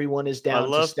blame. Everyone is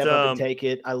down to step up and take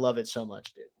it. I love it so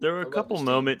much, dude. There were a couple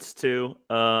moments too.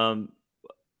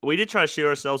 We did try to shoot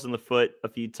ourselves in the foot a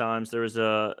few times. There was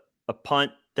a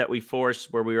punt that we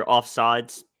forced where we were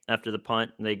offsides after the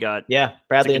punt, and they got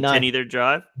Bradley to continue their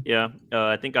drive.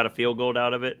 I think got a field goal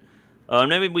out of it.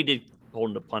 Maybe we did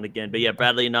hold him to punt again, but yeah,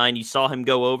 Bradley and 9. You saw him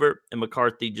go over, and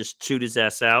McCarthy just chewed his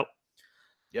ass out.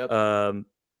 Yep.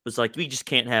 Was like, we just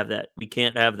can't have that. We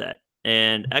can't have that,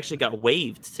 and actually got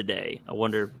waived today. I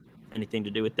wonder anything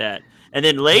to do with that. And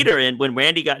then later, when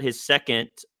Randy got his second,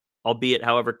 albeit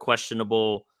however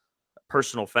questionable,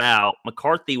 personal foul,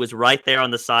 McCarthy was right there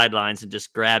on the sidelines and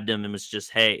just grabbed him and was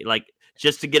just, hey, like,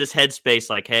 just to get his headspace,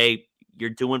 like, hey, you're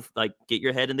doing, like, get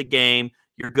your head in the game.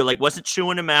 You're good. Like, wasn't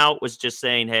chewing him out, was just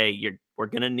saying, hey, we're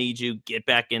going to need you. Get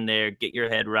back in there. Get your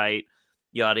head right.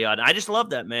 Yada, yada. I just love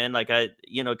that, man. Like,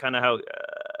 kind of how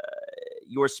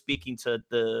you're speaking to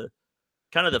the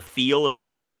kind of the feel of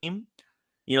the game.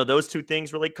 Those two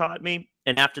things really caught me.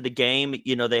 And after the game,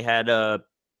 they had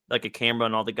like a camera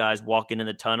on all the guys walking in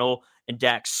the tunnel, and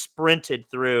Dak sprinted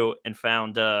through and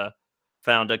found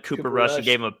Cooper Rush and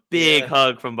gave him a big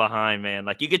hug from behind, man.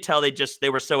 Like, you could tell they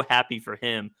were so happy for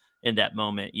him in that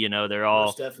moment. They're all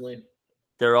most definitely.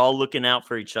 They're all looking out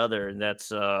for each other, and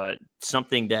that's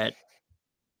something that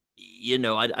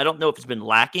I don't know if it's been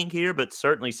lacking here, but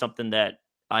certainly something that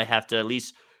I have to at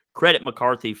least credit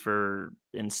McCarthy for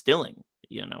instilling.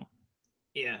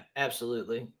 Yeah,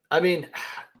 absolutely. I mean,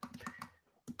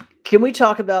 can we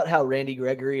talk about how Randy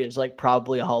Gregory is like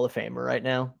probably a Hall of Famer right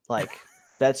now? Like,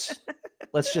 let's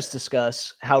just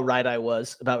discuss how right I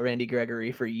was about Randy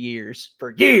Gregory for years.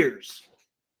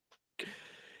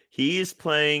 He is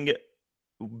playing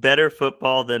better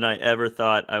football than I ever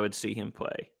thought I would see him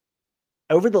play.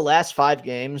 Over the last 5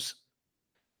 games,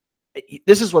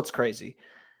 this is what's crazy.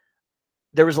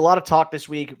 There was a lot of talk this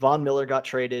week. Von Miller got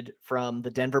traded from the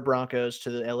Denver Broncos to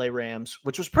the LA Rams,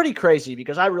 which was pretty crazy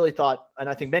because I really thought, and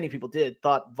I think many people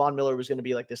thought Von Miller was going to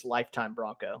be like this lifetime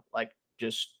Bronco, like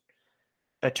just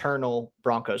eternal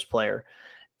Broncos player.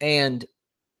 And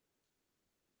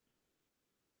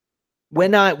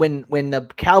when the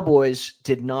Cowboys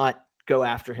did not go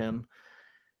after him,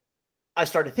 I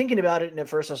started thinking about it. And at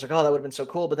first I was like, oh, that would have been so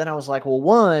cool. But then I was like, well,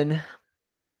 one,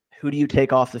 who do you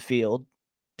take off the field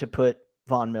to put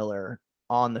Von Miller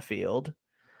on the field?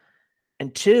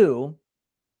 And 2,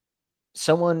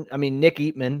 Nick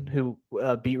Eatman, who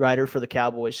beat writer for the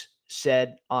Cowboys,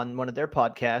 said on one of their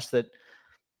podcasts that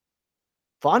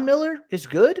Von Miller is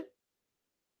good.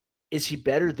 Is he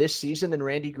better this season than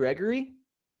Randy Gregory?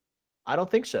 I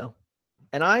don't think so.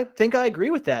 And I think I agree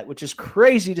with that, which is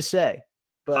crazy to say.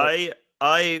 But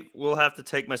I will have to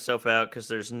take myself out because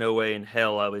there's no way in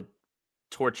hell I would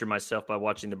torture myself by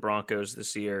watching the Broncos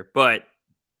this year. But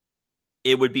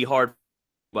it would be hard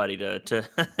for anybody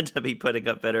to be putting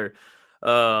up better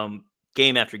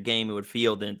game after game, it would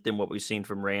feel, than what we've seen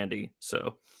from Randy.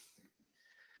 So,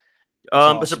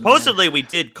 awesome, but supposedly we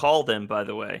did call them, by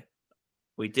the way.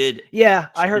 We did. Yeah,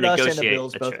 I heard us and the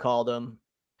Bills both called them.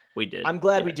 We did. I'm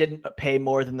glad we didn't pay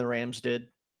more than the Rams did.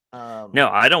 No,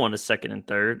 I don't want a second and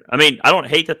third. I mean, I don't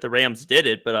hate that the Rams did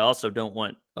it, but I also don't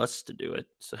want us to do it.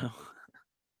 So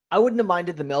I wouldn't have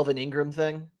minded the Melvin Ingram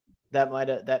thing. That could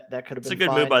have been. It's a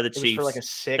good move by the Chiefs. For like a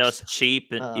 6. That was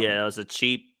cheap. It was a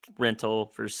cheap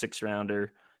rental for a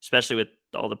 6-rounder, especially with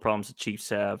all the problems the Chiefs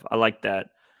have. I like that.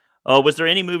 Was there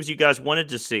any moves you guys wanted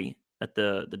to see at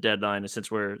the deadline?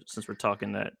 Since we're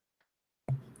talking that.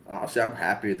 Honestly, I'm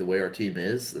happy with the way our team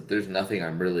is. That there's nothing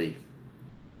I'm really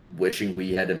wishing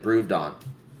we had improved on.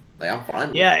 Like, I'm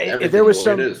fine with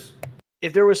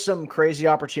if there was some crazy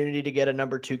opportunity to get a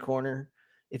number 2 corner,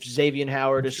 if Xavier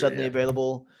Howard is suddenly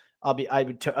available,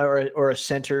 or a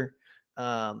center,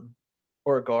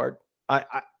 or a guard,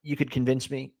 you could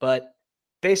convince me. But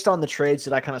based on the trades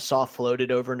that I kind of saw floated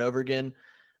over and over again,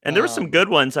 and there were some good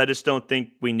ones, I just don't think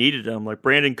we needed them. Like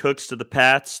Brandon Cooks to the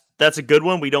Pats, that's a good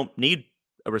one. We don't need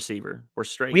a receiver. We're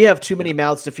straight. We have too many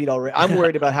mouths to feed already. I'm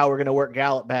worried about how we're going to work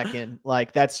Gallup back in.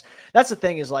 Like that's the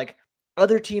thing, is like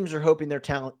other teams are hoping their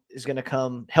talent is going to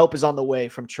come. Help is on the way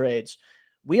from trades.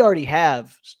 We already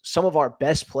have some of our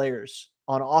best players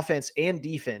on offense and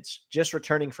defense just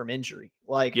returning from injury.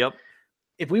 Like, yep.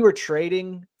 if we were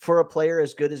trading for a player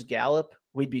as good as Gallup,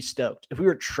 we'd be stoked. If we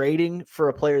were trading for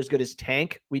a player as good as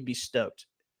Tank, we'd be stoked.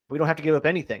 We don't have to give up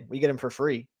anything. We get him for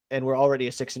free, and we're already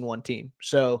a 6-1 team.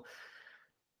 So,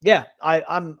 yeah,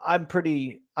 I'm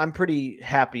pretty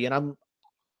happy, and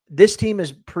this team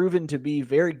has proven to be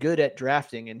very good at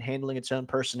drafting and handling its own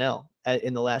personnel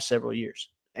in the last several years.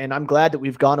 And I'm glad that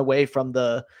we've gone away from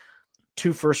the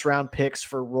 2 first-round picks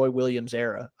for Roy Williams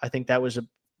era. I think that was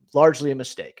largely a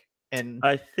mistake. And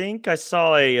I think I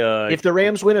saw if the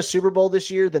Rams win a Super Bowl this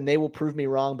year, then they will prove me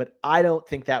wrong, but I don't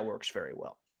think that works very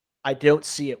well. I don't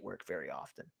see it work very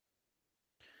often.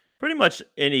 pretty much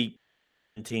any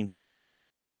team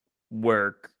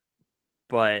work,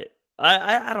 but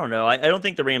I don't know. I don't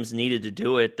think the Rams needed to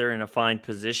do it. They're in a fine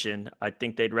position. I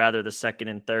think they'd rather the second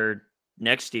and third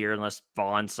next year, unless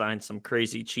Vaughn signs some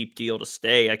crazy cheap deal to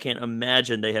stay. I can't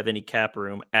imagine they have any cap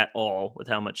room at all with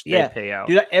how much they pay out.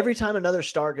 Dude, every time another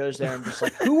star goes there, I'm just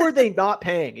like, who are they not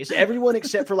paying? Is everyone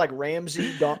except for like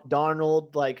Ramsey, Donald,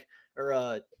 Donald,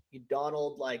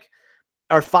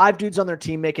 are 5 dudes on their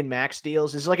team making max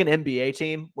deals? Is it like an NBA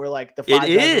team where like the 5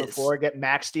 guys on the floor get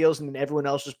max deals and then everyone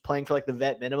else is playing for like the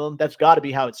vet minimum? That's got to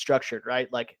be how it's structured, right?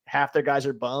 Like half their guys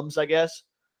are bums, I guess.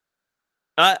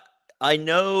 I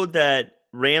know that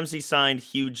Ramsey signed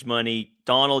huge money.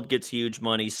 Donald gets huge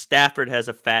money. Stafford has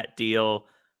a fat deal.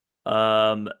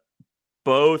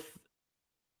 Both.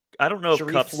 I don't know if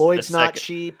Kupp's Floyd's not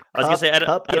cheap. I was gonna say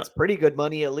Kupp gets pretty good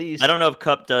money at least. I don't know if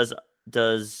Kupp does.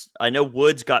 I know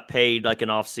Woods got paid like an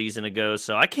off season ago,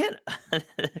 so I can't.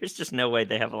 There's just no way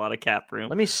they have a lot of cap room.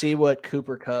 Let me see what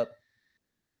Cooper Kupp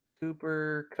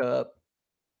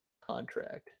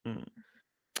contract.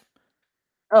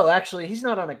 Oh, actually, he's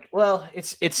not on a. Well,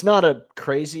 it's not a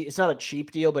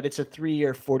cheap deal, but it's a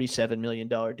 3-year, $47 million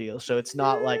deal. So it's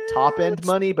not like top end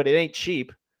money, but it ain't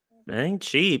cheap. It ain't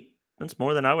cheap. That's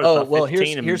more than I would. Oh well,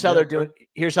 here's how they're doing.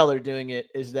 Here's how they're doing it: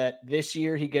 is that this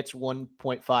year he gets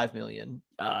 1.5 million,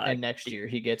 and next year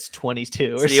he gets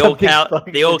 22. Or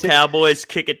the old Cowboys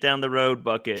kick it down the road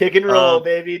bucket, kick and roll,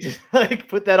 baby. Just like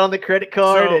put that on the credit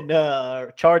card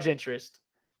and charge interest.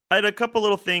 I had a couple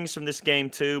little things from this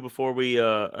game too before we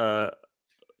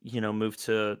move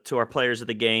to our players of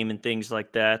the game and things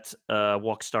like that.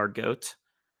 Walkstar Goat.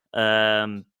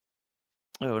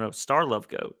 Star Love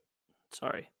Goat.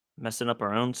 Sorry. Messing up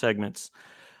our own segments.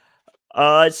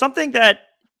 Something that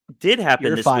did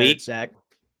happen this week. Zach.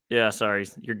 Yeah, sorry.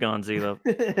 You're gone, Zelo.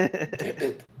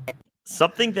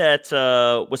 Something that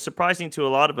was surprising to a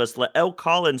lot of us. La'el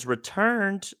Collins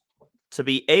returned to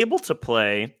be able to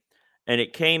play, and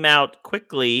it came out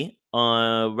quickly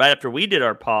right after we did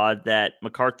our pod that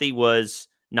McCarthy was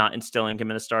not instilling him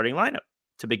in the starting lineup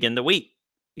to begin the week.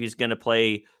 He's going to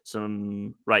play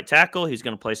some right tackle. He's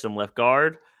going to play some left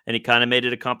guard. And he kind of made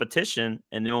it a competition.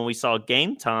 And then when we saw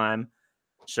game time,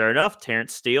 sure enough,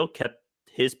 Terrence Steele kept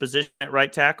his position at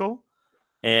right tackle.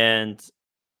 And,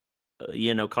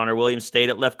 Connor Williams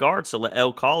stayed at left guard. So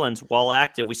La'el Collins, while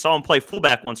active, we saw him play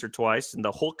fullback once or twice in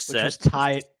the Hulk set. Which was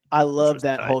tight. I love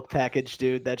that Hulk package,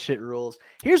 dude. That shit rules.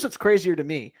 Here's what's crazier to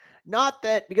me. Not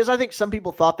that, because I think some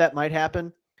people thought that might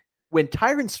happen. When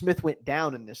Tyron Smith went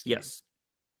down in this game, yes,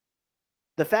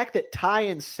 the fact that Ty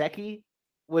Nsekhe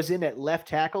was in at left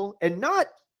tackle and not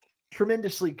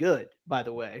tremendously good, by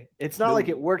the way. It's not like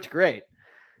it worked great.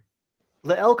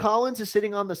 La'el Collins is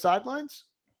sitting on the sidelines.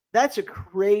 That's a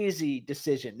crazy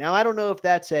decision. Now, I don't know if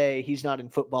that's a he's not in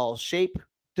football shape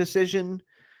decision.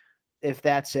 If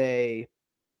that's a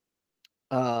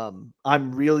I'm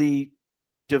really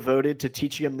devoted to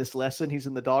teaching him this lesson. He's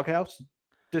in the doghouse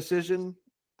decision.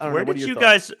 I don't know. Where did you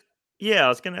guys? Yeah, I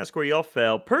was going to ask where y'all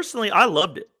fell. Personally, I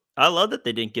loved it. I love that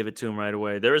they didn't give it to him right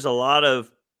away. There was a lot of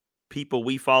people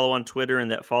we follow on Twitter and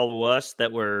that follow us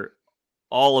that were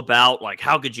all about, like,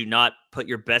 how could you not put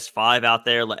your best 5 out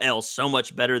there? La'el's so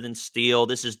much better than Steele.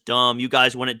 This is dumb. You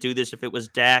guys wouldn't do this if it was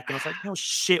Dak. And I was like, no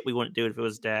shit, we wouldn't do it if it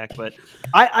was Dak. But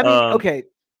I mean, okay.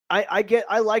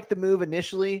 I like the move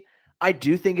initially. I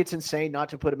do think it's insane not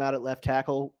to put him out at left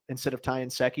tackle instead of Ty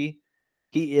Nsekhe.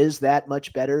 He is that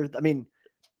much better. I mean,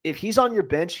 if he's on your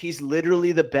bench, he's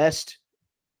literally the best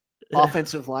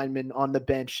offensive lineman on the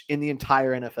bench in the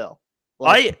entire NFL.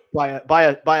 Like, by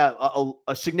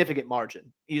a significant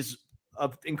margin. He's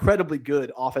an incredibly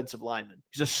good offensive lineman.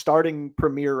 He's a starting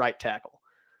premier right tackle.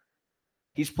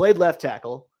 He's played left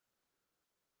tackle.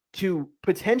 To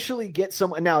potentially get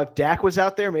someone now, if Dak was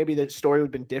out there, maybe the story would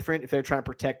have been different. If they're trying to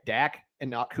protect Dak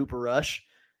and not Cooper Rush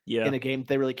in a game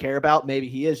they really care about, maybe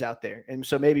he is out there. And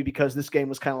so maybe because this game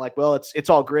was kind of like, well, it's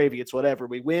all gravy, it's whatever.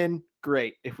 We win,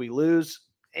 great. If we lose,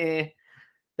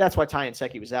 That's why Ty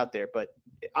Secchi was out there. But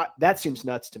that seems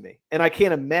nuts to me. And I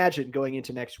can't imagine going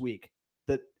into next week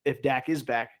that if Dak is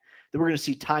back, that we're going to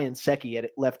see Ty Secchi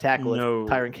at left tackle if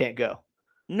Tyron can't go.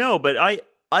 No, but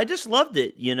I just loved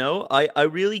it, I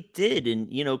really did.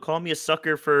 And, call me a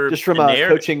sucker for just from a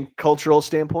coaching cultural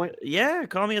standpoint. Yeah,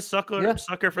 call me a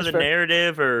sucker for the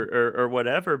narrative or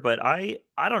whatever. But I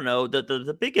don't know.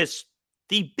 The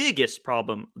biggest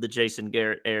problem of the Jason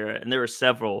Garrett era, and there were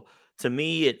several, to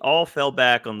me, it all fell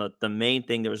back on the main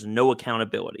thing. There was no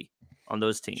accountability on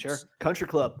those teams. Sure. Country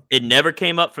club. It never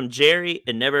came up from Jerry.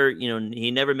 It never,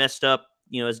 he never messed up,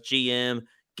 as GM.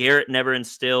 Garrett never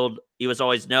instilled. He was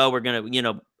always, no, we're going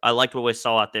to, I liked what we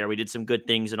saw out there. We did some good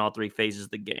things in all three phases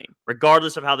of the game.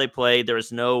 Regardless of how they played, there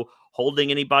was no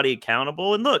holding anybody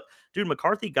accountable. And look, dude,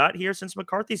 McCarthy got here. Since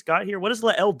McCarthy's got here, what has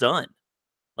Le'el done?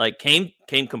 Like, came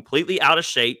completely out of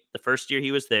shape the first year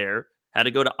he was there, had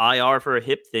to go to IR for a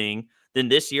hip thing. Then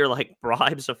this year, like,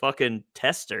 bribes a fucking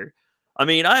tester. I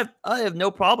mean, I have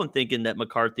no problem thinking that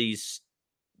McCarthy's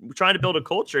trying to build a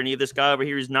culture, and this guy over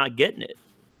here is not getting it.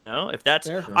 If that's,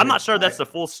 I'm not sure that's the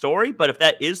full story, but if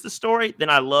that is the story, then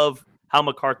I love how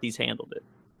McCarthy's handled it.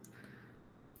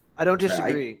 I don't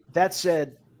disagree. That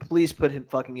said, please put him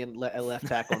fucking in left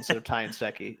tackle instead of Ty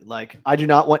Secchi. Like, I do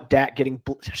not want Dak getting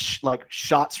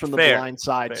shots from the blind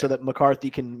side so that McCarthy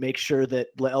can make sure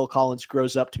that Le'el Collins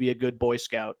grows up to be a good Boy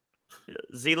Scout.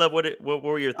 Zila, what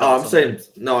were your thoughts? I'm saying,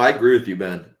 no, I agree with you,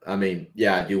 Ben. I mean,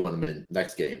 yeah, I do want him in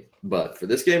next game. But for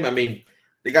this game, I mean,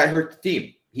 the guy hurt the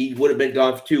team. He would have been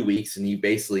gone for 2 weeks, and he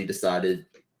basically decided,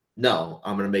 no,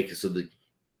 I'm going to make it so the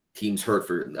team's hurt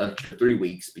for 3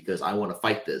 weeks because I want to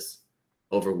fight this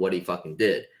over what he fucking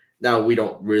did. Now, we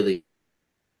don't really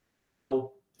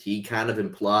know. He kind of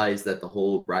implies that the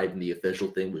whole bribing the official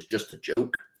thing was just a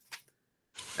joke.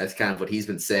 That's kind of what he's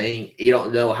been saying. You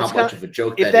don't know how much of a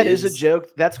joke that is. If that is a joke,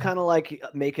 that's kind of like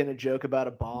making a joke about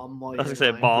a bomb. While I was going to say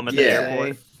a bomb at the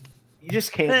airport. You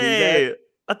just can't do that.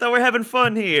 I thought we're having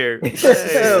fun here.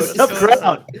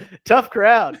 Tough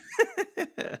crowd.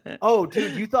 Oh,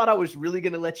 dude, you thought I was really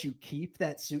going to let you keep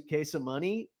that suitcase of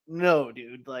money? No,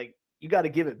 dude. Like, you got to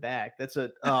give it back.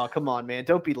 Oh, come on, man.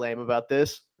 Don't be lame about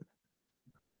this.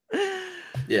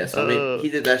 Yes, I mean, he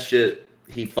did that shit.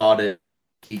 He fought it.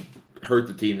 He hurt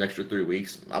the team an extra 3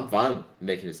 weeks. I'm fine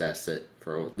making his ass sit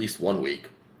for at least 1 week.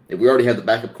 If we already had the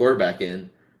backup quarterback in,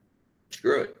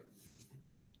 screw it.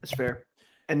 That's fair.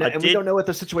 And we don't know what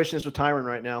the situation is with Tyron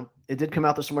right now. It did come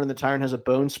out this morning that Tyron has a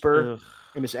bone spur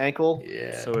in his ankle.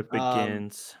 Yeah. So it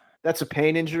begins. That's a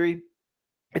pain injury.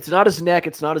 It's not his neck.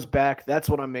 It's not his back. That's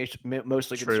what I'm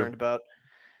mostly concerned about.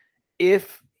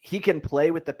 If he can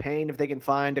play with the pain, if they can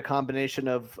find a combination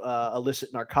of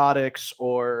illicit narcotics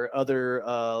or other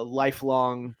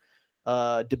lifelong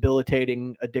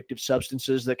debilitating addictive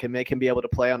substances that can make him be able to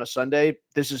play on a Sunday,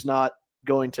 this is not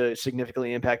going to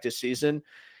significantly impact his season.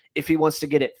 If he wants to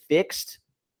get it fixed,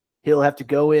 he'll have to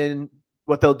go in.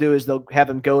 What they'll do is they'll have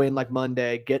him go in like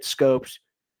Monday, get scoped.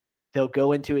 They'll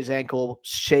go into his ankle,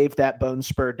 shave that bone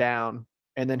spur down,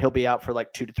 and then he'll be out for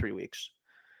like 2 to 3 weeks.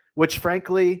 Which,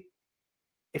 frankly,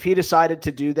 if he decided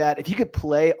to do that, if you could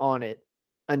play on it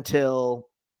until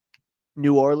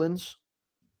New Orleans,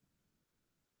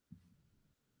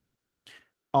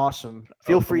 awesome.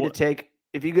 Feel free to take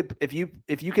if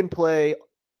you can play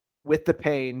with the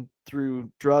pain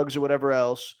through drugs or whatever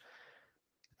else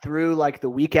through like the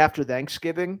week after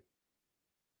Thanksgiving.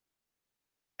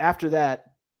 After that,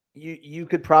 you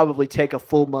could probably take a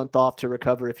full month off to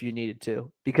recover if you needed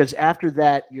to, because after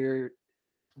that,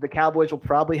 the Cowboys will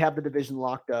probably have the division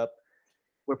locked up.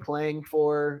 We're playing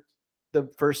for the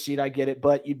first seed. I get it,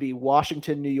 but you'd be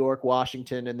Washington, New York,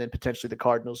 Washington, and then potentially the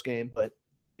Cardinals game. But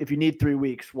if you need 3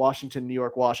 weeks, Washington, New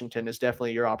York, Washington is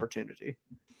definitely your opportunity.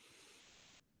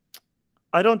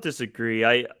 I don't disagree.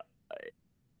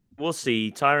 We'll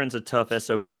see. Tyron's a tough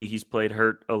SOB. He's played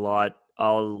hurt a lot.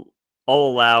 I'll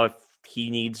allow if he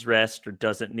needs rest or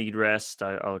doesn't need rest.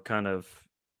 I'll kind of,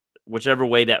 whichever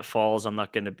way that falls, I'm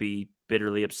not going to be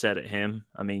bitterly upset at him.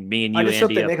 I mean, me and you, Andy,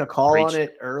 hope they make a call on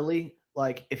it early.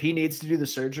 Like, if he needs to do the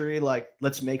surgery, like,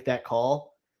 let's make that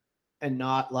call, and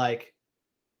not like,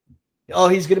 oh,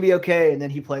 he's going to be okay, and then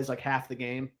he plays like half the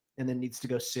game and then needs to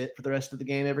go sit for the rest of the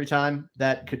game every time.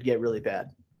 That could get really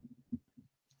bad.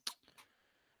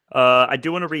 I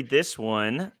do want to read this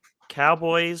one.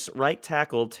 Cowboys right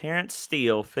tackle Terrence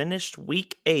Steele finished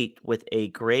week 8 with a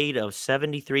grade of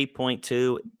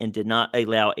 73.2 and did not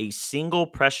allow a single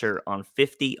pressure on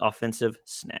 50 offensive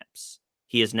snaps.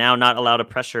 He is now not allowed a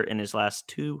pressure in his last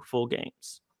 2 full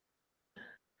games.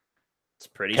 It's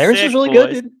pretty Terrence sick, is really boys.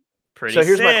 good, dude. Pretty so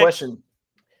here's sick. my question.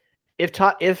 If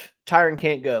Tyron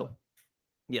can't go,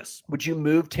 Yes. Would you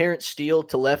move Terrence Steele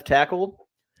to left tackle?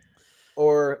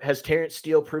 Or has Terrence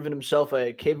Steele proven himself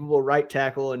a capable right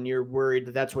tackle and you're worried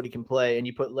that that's what he can play and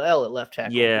you put Lael at left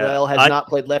tackle? Yeah, Lael has not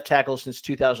played left tackle since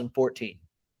 2014.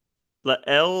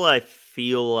 Lael, I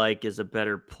feel like, is a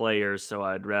better player, so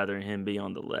I'd rather him be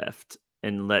on the left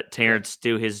and let Terrence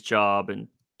do his job and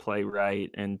play right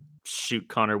and shoot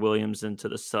Connor Williams into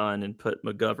the sun and put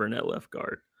McGovern at left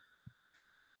guard.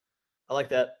 I like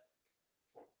that.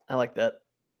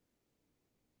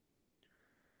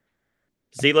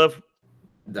 Z-Love?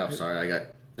 No, sorry, I got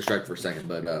distracted for a second,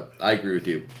 but I agree with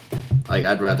you.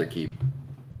 I'd rather keep.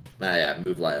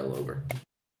 Move Lyle over.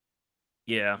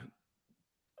 Yeah.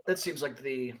 That seems like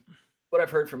what I've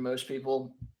heard from most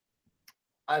people.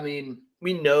 I mean,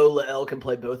 we know Lael can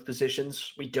play both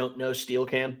positions. We don't know Steele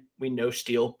can. We know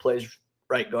Steele plays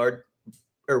right guard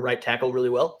or right tackle really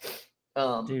well.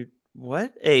 Dude,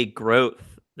 what a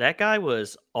growth. That guy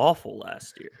was awful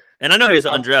last year. And I know he's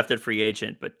an undrafted free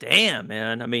agent, but damn,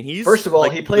 man. I mean, he's first of all,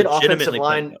 like, he played offensive legitimately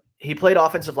line. He played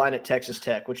offensive line at Texas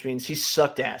Tech, which means he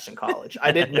sucked ass in college.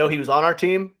 I didn't know he was on our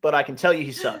team, but I can tell you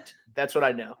he sucked. That's what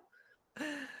I know.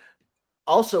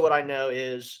 Also, what I know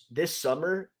is this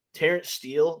summer, Terrence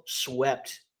Steele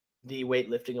swept the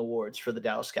weightlifting awards for the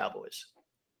Dallas Cowboys.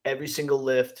 Every single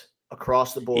lift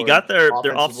across the board. He got their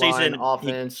offensive offseason line,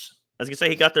 offense. I was gonna say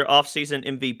he got their offseason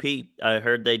MVP. I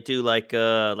heard they do like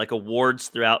awards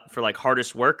throughout for like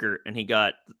hardest worker, and he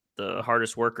got the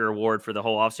hardest worker award for the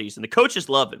whole offseason. The coaches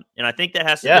love him, and I think that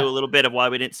has to do a little bit of why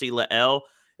we didn't see Lael.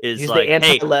 He's like, the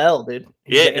anti-Lael, dude.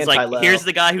 It's like, here's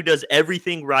the guy who does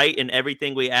everything right and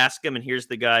everything we ask him, and here's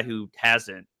the guy who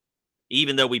hasn't.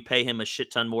 Even though we pay him a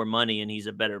shit ton more money and he's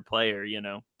a better player,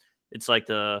 it's like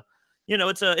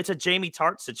it's a Jamie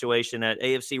Tart situation at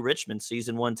AFC Richmond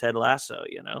season 1 Ted Lasso.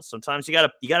 Sometimes you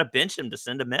gotta bench him to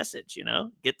send a message.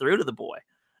 Get through to the boy.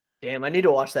 Damn, I need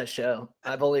to watch that show.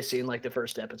 I've only seen like the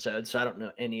first episode, so I don't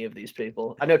know any of these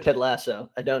people. I know Ted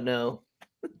Lasso. I don't know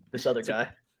this other guy.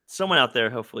 Someone out there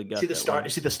hopefully got see the star.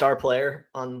 Is he the star player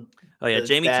on? Oh yeah,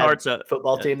 Jamie Tart's a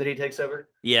football team that he takes over.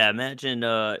 Yeah, imagine.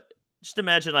 Just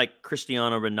imagine like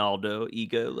Cristiano Ronaldo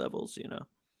ego levels.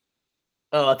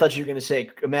 Oh, I thought you were going to say,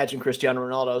 imagine Cristiano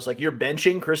Ronaldo. I was like, you're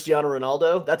benching Cristiano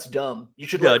Ronaldo? That's dumb. You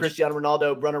should let Cristiano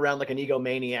Ronaldo run around like an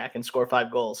egomaniac and score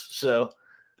 5 goals. So,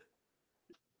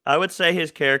 I would say his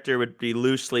character would be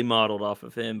loosely modeled off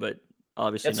of him, but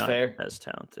obviously not fair. As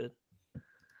talented.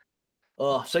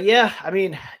 Oh, so yeah, I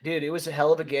mean, dude, it was a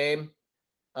hell of a game.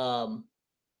 A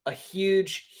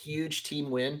huge, huge team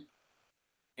win.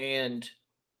 And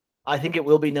I think it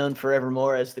will be known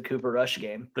forevermore as the Cooper Rush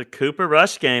game. The Cooper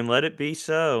Rush game. Let it be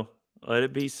so. Let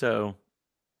it be so.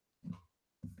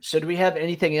 So do we have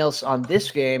anything else on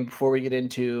this game before we get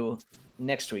into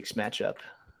next week's matchup?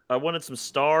 I wanted some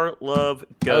Star Love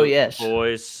Goat,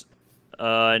 boys.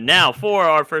 Now, for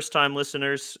our first-time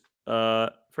listeners,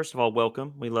 first of all,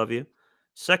 welcome. We love you.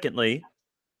 Secondly,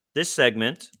 this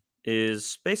segment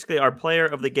is basically our player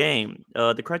of the game.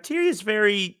 The criteria is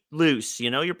very loose.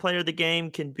 Your player of the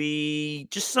game can be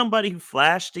just somebody who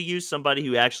flashed to you, somebody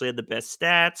who actually had the best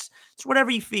stats. It's whatever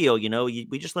you feel.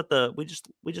 We just let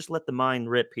the mind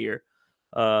rip here.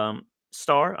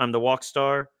 Star, I'm the walk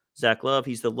star. Zach Love,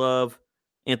 he's the love.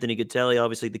 Anthony Gatelli,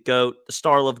 obviously the GOAT. The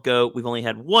Star Love GOAT. We've only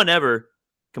had one ever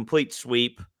complete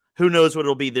sweep. Who knows what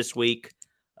it'll be this week?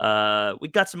 We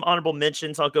got some honorable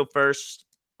mentions. I'll go first.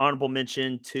 Honorable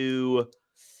mention to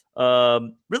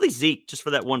really Zeke, just for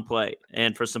that one play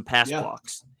and for some pass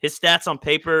blocks. His stats on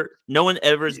paper, no one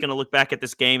ever is going to look back at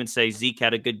this game and say Zeke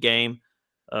had a good game.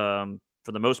 For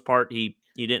the most part, he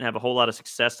didn't have a whole lot of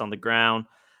success on the ground,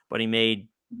 but he made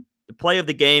the play of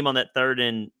the game on that 3rd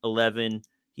and 11.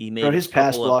 He made his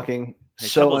pass blocking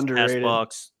so underrated. Pass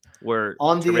blocks were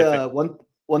on terrific. The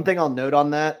one thing I'll note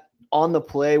on that, on the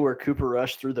play where Cooper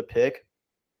Rush threw the pick,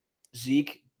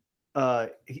 Zeke,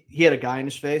 he had a guy in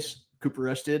his face, Cooper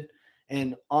Rush did,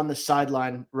 and on the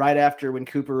sideline right after when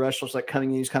Cooper Rush was like coming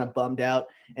in, he was kind of bummed out,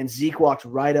 and Zeke walked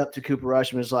right up to Cooper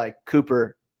Rush and was like,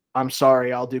 Cooper, I'm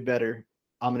sorry, I'll do better.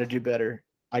 I'm going to do better.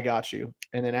 I got you.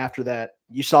 And then after that,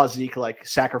 you saw Zeke like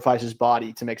sacrifice his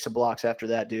body to make some blocks after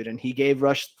that, dude. And he gave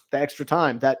Rush the extra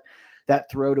time. That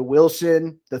throw to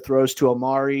Wilson, the throws to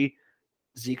Amari,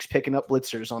 Zeke's picking up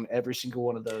blitzers on every single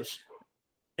one of those.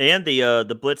 And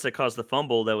the blitz that caused the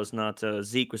fumble, that was not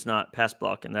Zeke was not pass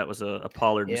blocking. That was a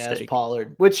Pollard mistake. Yeah, it's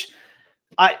Pollard, which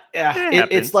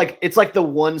it's like the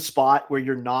one spot where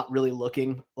you're not really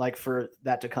looking like for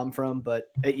that to come from. But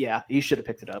he should have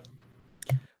picked it up.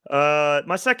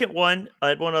 My second one, I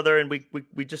had one other, and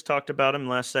we just talked about him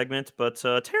last segment, but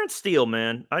Terrence Steele,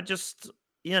 man,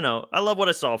 I love what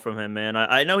I saw from him, man.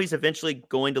 I know he's eventually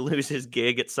going to lose his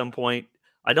gig at some point.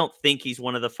 I don't think he's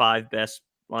one of the 5 best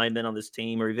linemen on this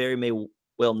team, or he very may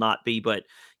well not be, but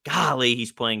golly,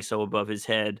 he's playing so above his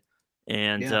head.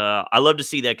 And I love to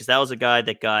see that, because that was a guy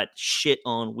that got shit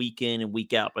on week in and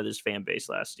week out by this fan base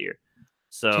last year.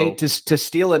 So to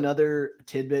steal another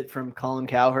tidbit from Colin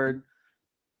Cowherd,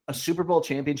 a Super Bowl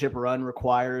championship run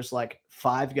requires like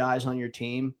 5 guys on your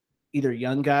team, either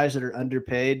young guys that are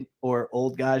underpaid or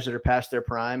old guys that are past their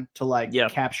prime, to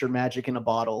capture magic in a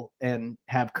bottle and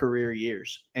have career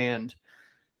years. And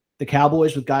the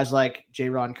Cowboys, with guys like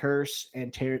Jaron Kearse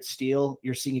and Terrence Steele,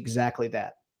 you're seeing exactly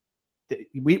that.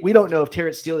 We don't know if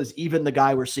Terrence Steele is even the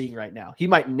guy we're seeing right now. He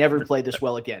might never play this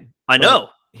well again. I know.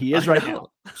 He is right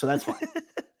now. So that's fine.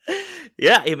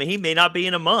 Yeah, I mean, he may not be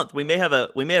in a month. We may have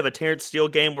a Terrence Steele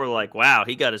game where, like, wow,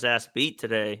 he got his ass beat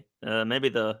today. Maybe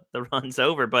the run's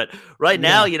over, but right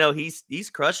now, he's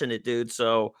crushing it, dude.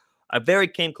 So I very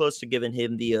came close to giving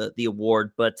him the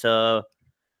award, but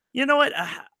you know what?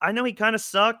 I know he kind of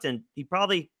sucked, and he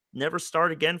probably never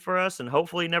start again for us, and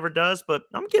hopefully never does. But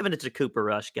I'm giving it to Cooper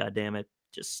Rush. God damn it!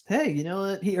 Just hey, you know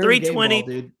what? He earned 320,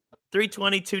 dude.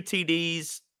 322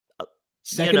 TDs.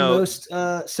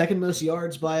 Second most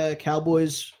yards by a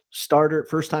Cowboys starter,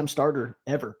 first time starter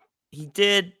ever. He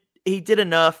did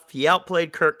enough. He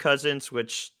outplayed Kirk Cousins,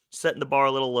 which setting the bar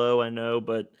a little low, I know,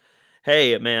 but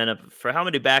hey, man, for how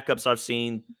many backups I've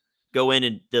seen go in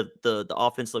and the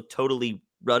offense looked totally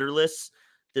rudderless.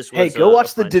 Go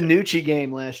watch the DiNucci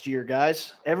game last year,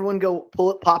 guys. Everyone go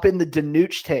pop in the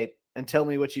DiNucci tape and tell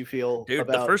me what you feel about.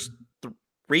 The first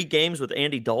 3 games with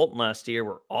Andy Dalton last year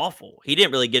were awful. He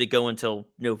didn't really get it going until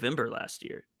November last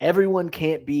year. Everyone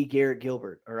can't be Garrett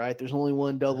Gilbert, all right? There's only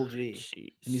one Double G.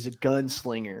 Jeez. And he's a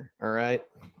gunslinger, all right?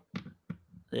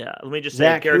 Yeah, let me just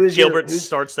say, if Garrett Gilbert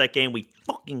starts that game, we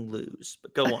fucking lose.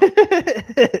 But go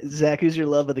on. Zach, who's your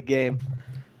love of the game?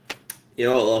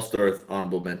 I'll start with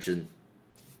honorable mention.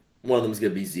 One of them is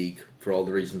going to be Zeke, for all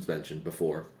the reasons mentioned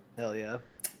before. Hell yeah.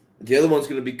 The other one's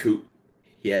going to be Coop.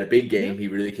 He had a big game. He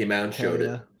really came out and showed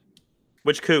it.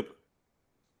 Which Coop?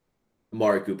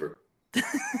 Amari Cooper.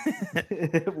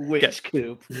 Which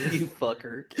Coop? You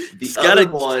fucker. The other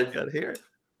one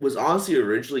was honestly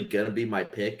originally going to be my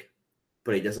pick,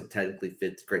 but he doesn't technically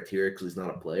fit the criteria because he's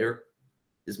not a player,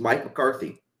 is Mike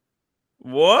McCarthy.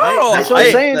 Whoa. That's what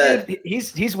I'm saying, dude.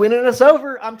 He's winning us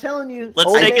over. I'm telling you.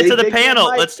 Let's take it to the panel.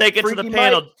 Let's take it to the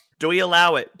panel. Do we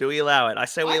allow it? I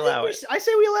say we allow it. I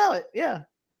say we allow it. Yeah.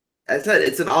 I said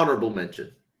it's an honorable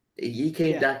mention. He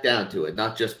came back down to it,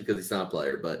 not just because he's not a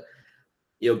player, but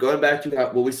going back to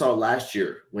what we saw last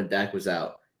year when Dak was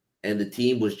out and the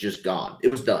team was just gone.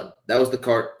 It was done. That was the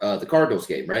Cardinals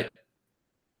game, right?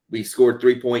 We scored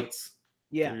 3 points.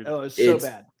 Yeah. It was so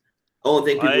bad.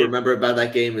 Only thing people remember about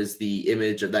that game is the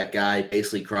image of that guy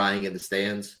basically crying in the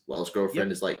stands while his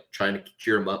girlfriend is like trying to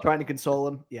cheer him up, trying to console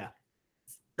him. Yeah.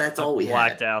 That's all we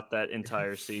blacked out that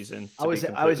entire season. I was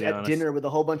at dinner with a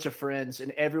whole bunch of friends,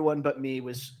 and everyone but me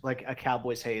was like a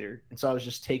Cowboys hater, and so I was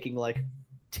just taking like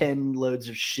 10 loads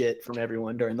of shit from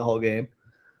everyone during the whole game.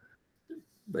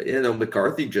 But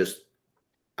McCarthy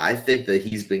I think that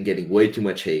he's been getting way too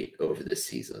much hate over this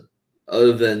season.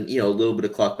 Other than a little bit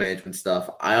of clock management stuff,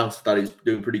 I also thought he was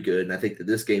doing pretty good, and I think that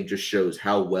this game just shows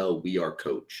how well we are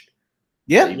coached.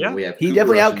 Yeah, he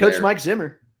definitely outcoached Mike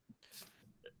Zimmer.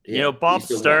 Bob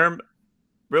Sturm,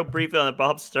 real briefly on it,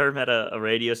 Bob Sturm had a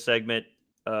radio segment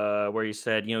where he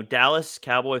said, Dallas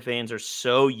Cowboy fans are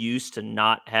so used to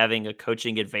not having a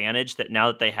coaching advantage that now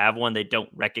that they have one, they don't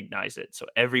recognize it. So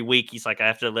every week he's like, I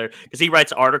have to learn, because he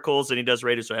writes articles and he does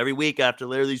radio. So every week I have to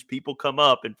learn these people come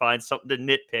up and find something to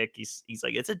nitpick. He's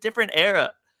like, it's a different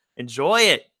era. Enjoy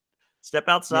it. Step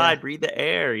outside, breathe the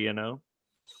air,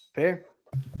 Fair.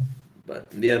 But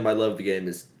in the end, my love of the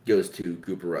game goes to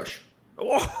Cooper Rush.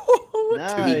 Oh,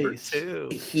 nice.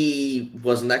 He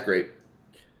wasn't that great.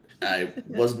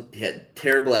 He had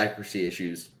terrible accuracy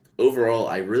issues. Overall,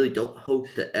 I really don't hope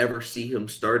to ever see him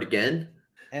start again.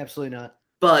 Absolutely not.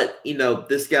 But,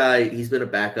 this guy, he's been a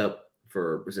backup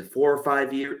for, was it 4 or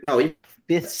 5 years? No,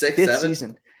 fifth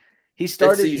season. He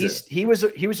started, he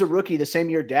was a rookie the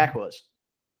same year Dak was.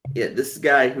 Yeah, this is a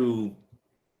guy who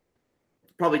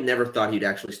probably never thought he'd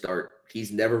actually start.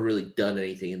 He's never really done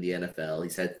anything in the NFL.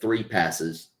 He's had 3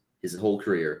 passes his whole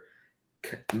career.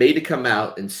 Made to come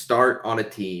out and start on a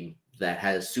team that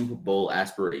has Super Bowl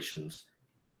aspirations.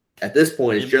 At this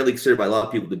point, it's generally considered by a lot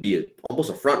of people to be almost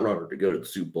a front runner to go to the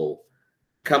Super Bowl.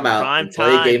 Come out and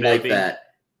play a game like that.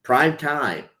 Prime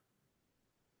time.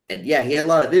 And yeah, he had a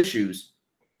lot of issues,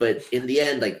 but in the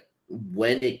end,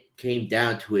 when it came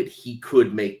down to it, he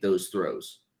could make those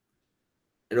throws.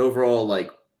 and overall,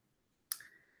 like,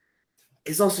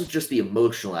 it's also just the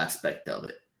emotional aspect of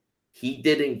it. He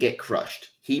didn't get crushed.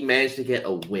 He managed to get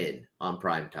a win on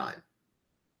prime time.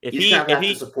 If He's he kind of if have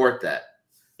he to support that.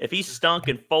 if he stunk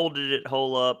and folded it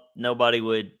whole up, nobody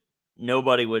would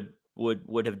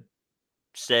have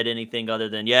said anything other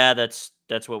than, yeah, that's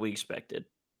what we expected.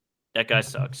 That guy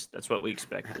sucks. That's what we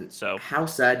expected. So How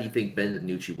sad do you think Ben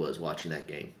DiNucci was watching that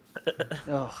game?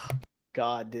 Oh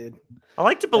God, dude. I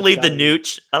like to believe the gotta be-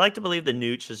 Nooch. I like to believe the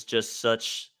Nooch is just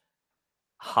such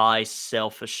high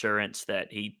self assurance that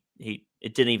it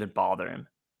didn't even bother him.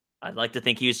 I'd like to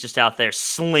think he was just out there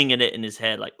slinging it in his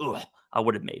head, like, "Oh, I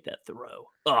would have made that throw."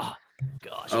 Oh,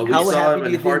 gosh. Oh, we How saw happy him do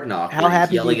in you Hard think- Knock how where he's happy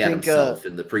do you yelling at think, himself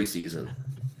in the preseason.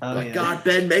 Oh, Like, yeah. God,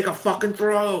 Ben, make a fucking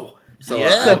throw. So Yeah.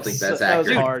 I don't think that's that was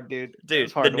accurate. hard, dude. That Dude,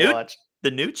 was hard the to Nooch, watch. the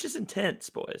Nooch is intense,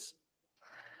 boys.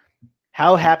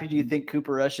 How happy do you think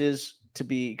Cooper Rush is to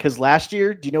be? Because last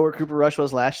year, do you know where Cooper Rush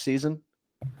was last season?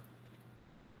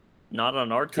 Not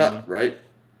on our team. Cut, right?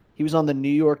 He was on the New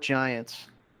York Giants.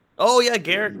 Oh yeah,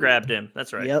 Garrett grabbed him.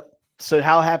 That's right. Yep. So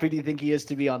how happy do you think he is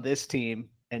to be on this team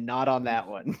and not on that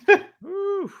one?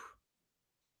 Whew.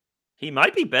 He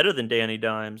might be better than Danny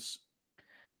Dimes.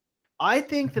 I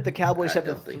think that the Cowboys I have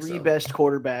the don't think three so. best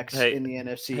quarterbacks Hey- in the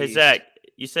NFC. Hey East. Zach,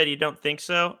 you said you don't think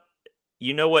so.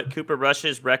 You know what Cooper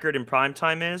Rush's record in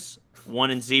primetime is?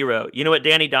 1-0. You know what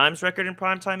Danny Dimes' record in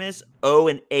primetime is?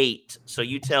 0-8. So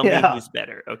you tell me Yeah. who's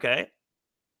better, okay?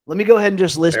 Let me go ahead and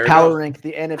just list Fair power enough. rank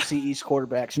the NFC East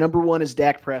quarterbacks. Number 1 is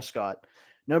Dak Prescott.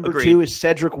 Number Agreed. 2 is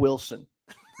Cedric Wilson.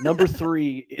 Number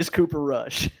 3 is Cooper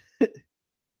Rush.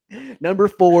 Number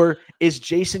 4 is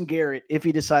Jason Garrett if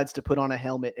he decides to put on a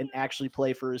helmet and actually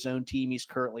play for his own team he's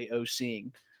currently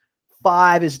OCing.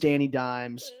 5 is Danny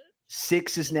Dimes.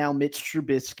 6 is now Mitch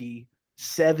Trubisky.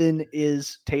 7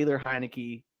 is Taylor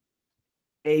Heineke.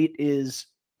 8 is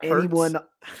Hurts.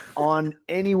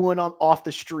 anyone on off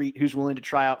the street who's willing to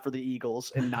try out for the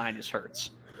Eagles, and 9 is Hurts.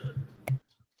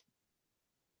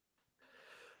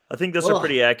 I think those Ugh. are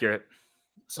pretty accurate.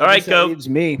 So All I right, guess that go. leaves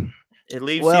me. It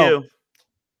leaves Well, you.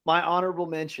 My honorable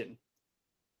mention.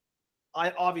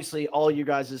 I obviously all you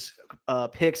guys'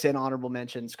 picks and honorable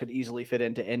mentions could easily fit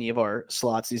into any of our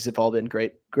slots. These have all been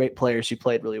great players who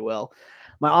played really well.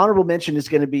 My honorable mention is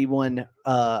going to be one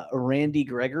Randy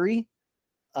Gregory.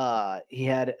 He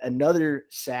had another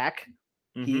sack.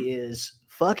 Mhm. He is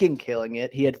fucking killing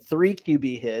it. He had 3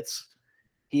 QB hits.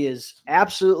 He is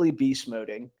absolutely beast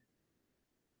moding.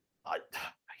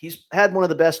 He's had one of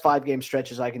the best 5-game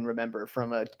stretches I can remember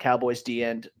from a Cowboys D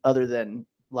end, other than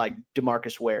like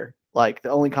DeMarcus Ware. Like the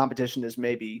only competition is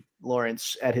maybe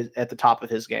Lawrence at the top of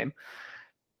his game.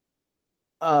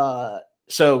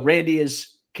 So Randy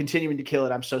is continuing to kill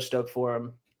it. I'm so stoked for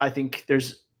him. I think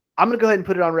I'm going to go ahead and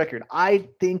put it on record. I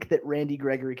think that Randy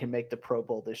Gregory can make the Pro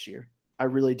Bowl this year. I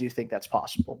really do think that's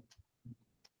possible.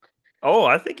 Oh,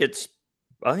 I think it's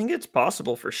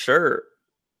possible for sure.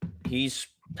 He's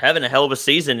having a hell of a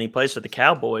season. And he plays for the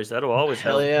Cowboys. That'll always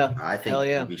help. yeah. I think Hell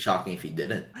yeah. it'd be shocking if he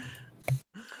didn't.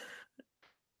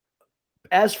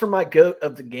 As for my GOAT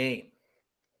of the game,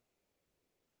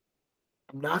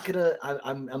 I'm not gonna.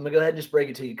 I'm gonna go ahead and just break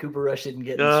it to you. Cooper Rush didn't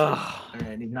get. Ugh. All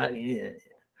right, he's not.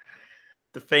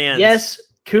 The fans. Yes,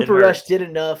 Cooper hurt. Rush did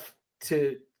enough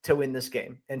to win this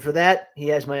game, and for that, he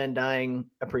has my undying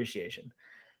appreciation.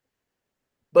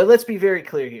 But let's be very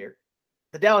clear here: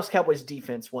 the Dallas Cowboys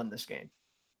defense won this game.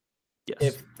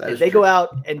 Yes. That If is they true. go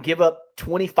out and give up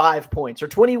 25 points or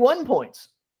 21 points,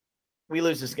 we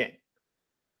lose this game.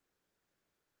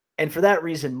 And for that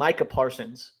reason, Micah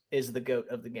Parsons is the GOAT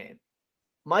of the game.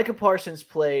 Micah Parsons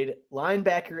played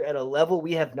linebacker at a level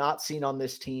we have not seen on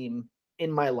this team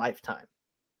in my lifetime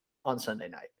on Sunday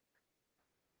night.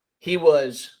 He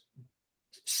was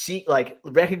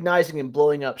recognizing and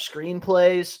blowing up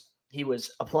screenplays. He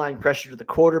was applying pressure to the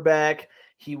quarterback.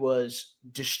 He was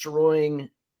destroying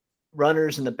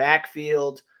runners in the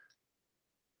backfield.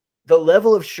 The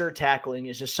level of sure tackling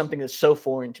is just something that's so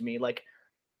foreign to me. Like,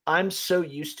 I'm so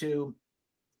used to,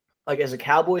 like, as a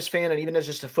Cowboys fan and even as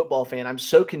just a football fan, I'm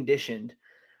so conditioned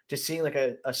to seeing like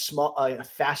a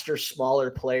faster, smaller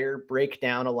player break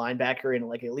down a linebacker and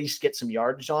like at least get some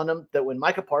yardage on them, that when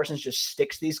Micah Parsons just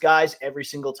sticks these guys every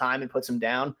single time and puts them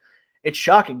down, it's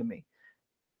shocking to me.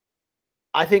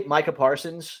 I think Micah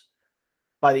Parsons,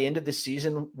 by the end of the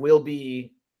season, will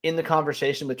be in the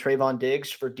conversation with Trayvon Diggs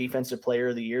for Defensive Player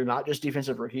of the Year, not just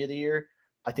Defensive Rookie of the Year.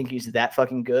 I think he's that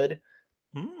fucking good.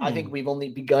 I think we've only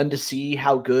begun to see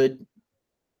how good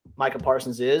Micah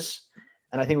Parsons is.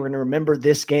 And I think we're going to remember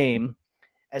this game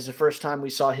as the first time we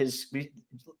saw the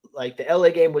LA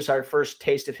game was our first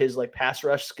taste of his like pass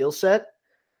rush skill set.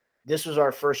 this was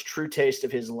our first true taste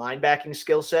of his linebacking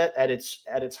skill set at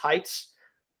its heights.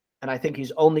 And I think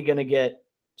he's only going to get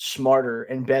smarter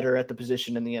and better at the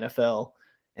position in the NFL.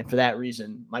 And for that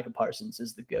reason, Micah Parsons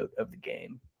is the GOAT of the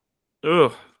game.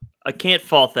 Ugh, I can't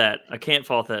fault that. I can't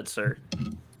fault that, sir.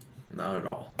 Not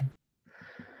at all.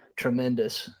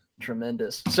 Tremendous.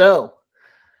 So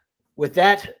with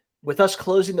that, with us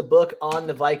closing the book on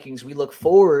the Vikings, we look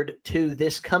forward to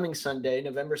this coming Sunday,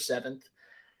 November 7th,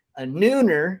 a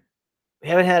nooner. We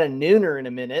haven't had a nooner in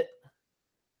a minute.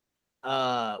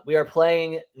 We are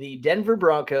playing the Denver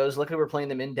Broncos. Luckily, we're playing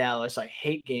them in Dallas. I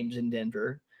hate games in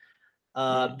Denver.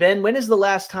 Ben, when is the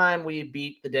last time we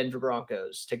beat the Denver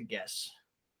Broncos? Take a guess.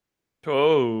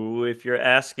 Oh, if you're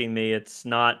asking me, it's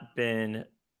not been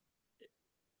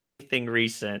anything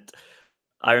recent.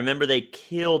 I remember they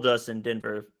killed us in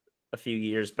Denver a few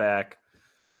years back.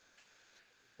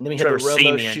 And then we had the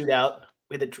Romo shootout.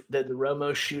 We had the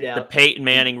Romo shootout. The Peyton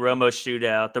Manning Romo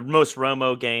shootout. The most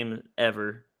Romo game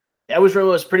ever. That was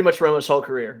pretty much Romo's whole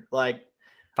career. Like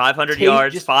 500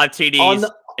 yards, 5 TDs,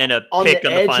 and a pick on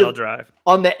the final drive.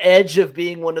 On the edge of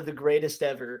being one of the greatest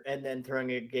ever, and then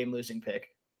throwing a game-losing pick.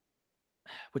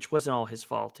 Which wasn't all his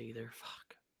fault either.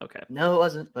 Fuck. Okay. No, it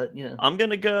wasn't, but you know. I'm going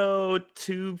to go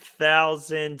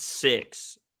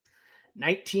 2006.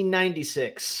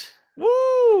 1996.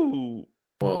 Woo!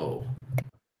 Whoa.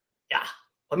 Yeah.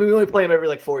 I mean, we only play them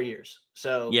every 4 years.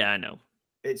 So yeah, I know.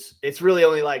 It's really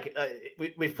only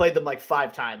we've played them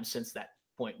 5 times since that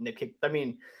point. And I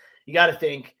mean, you got to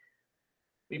think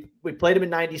we played them in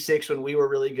 96 when we were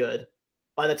really good.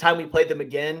 By the time we played them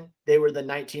again, they were the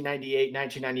 1998,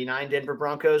 1999 Denver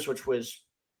Broncos, which was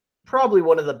probably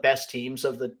one of the best teams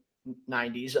of the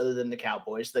 90s other than the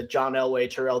Cowboys, the John Elway,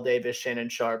 Terrell Davis, Shannon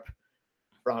Sharp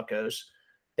Broncos.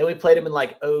 Then we played them in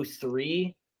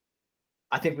 2003.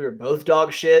 I think we were both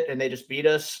dog shit and they just beat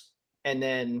us. And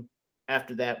then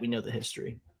after that, we know the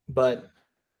history. But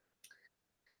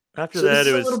after that,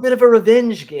 it was a little bit of a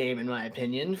revenge game, in my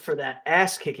opinion, for that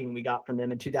ass kicking we got from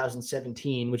them in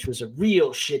 2017, which was a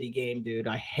real shitty game, dude.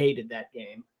 I hated that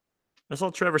game. I saw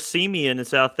Trevor Siemian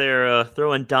is out there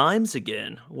throwing dimes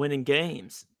again, winning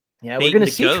games. Yeah, we're going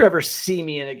to see Trevor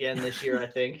Siemian again this year, I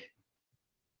think.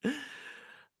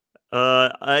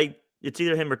 It's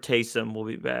either him or Taysom will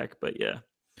be back, but yeah.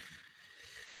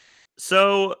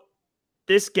 So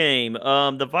this game,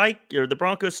 the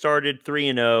Broncos started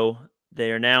 3-0.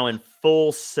 They are now in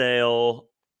full sail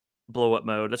blow-up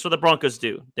mode. That's what the Broncos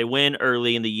do. They win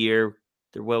early in the year.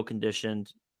 They're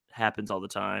well-conditioned. Happens all the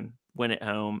time. Win at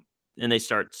home. And they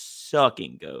start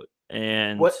sucking goat.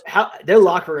 And their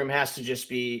locker room has to just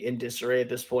be in disarray at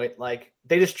this point.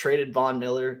 They just traded Von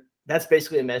Miller. That's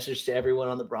basically a message to everyone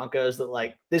on the Broncos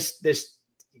that this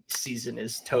season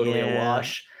is totally a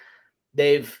wash.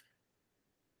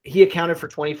 He accounted for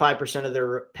 25% of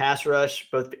their pass rush,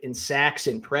 both in sacks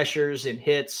and pressures and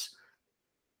hits.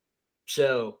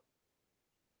 So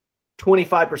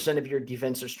 25% of your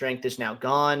defensive strength is now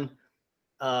gone.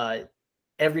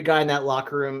 Every guy in that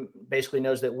locker room basically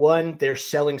knows that, one, they're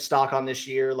selling stock on this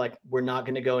year. We're not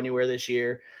going to go anywhere this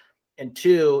year. And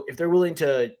two, if they're willing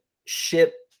to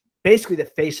ship basically the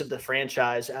face of the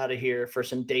franchise out of here for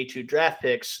some day 2 draft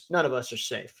picks, none of us are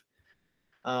safe.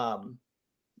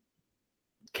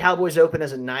 Cowboys open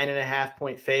as a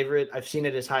 9.5-point favorite. I've seen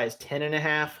it as high as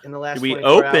 10.5 in the last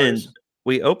 24 hours.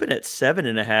 We opened at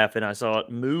 7.5, and I saw it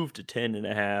move to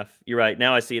 10.5. You're right.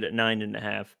 Now I see it at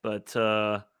 9.5.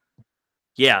 But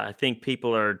yeah, I think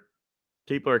people are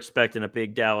expecting a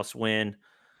big Dallas win.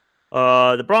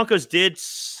 The Broncos did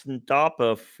stop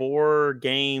a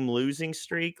 4-game losing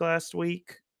streak last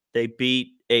week. They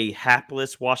beat a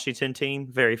hapless Washington team.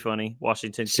 Very funny.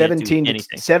 Washington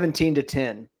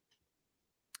 17-10.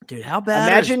 Dude, how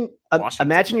bad?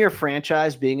 Imagine your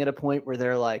franchise being at a point where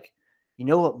they're like, you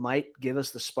know what might give us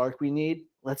the spark we need?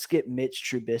 Let's get Mitch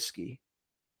Trubisky.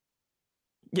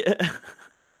 Yeah.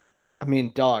 I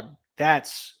mean, dog,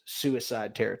 that's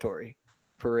suicide territory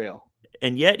for real.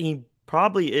 And yet he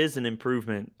probably is an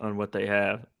improvement on what they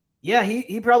have. Yeah,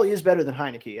 he probably is better than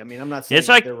Heineke. I mean, I'm not saying it's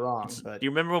like they're wrong. But do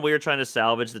you remember when we were trying to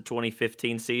salvage the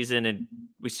 2015 season and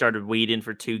we started weeding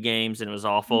for 2 games and it was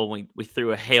awful? We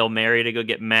threw a Hail Mary to go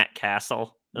get Matt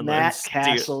Castle. Matt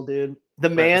Castle, dude. The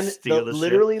man,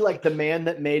 literally the man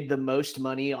that made the most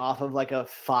money off of a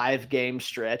 5-game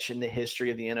stretch in the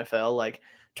history of the NFL.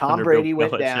 Tom Brady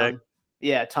went down.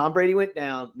 Yeah, Tom Brady went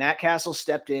down. Matt Castle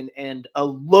stepped in and a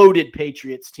loaded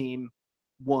Patriots team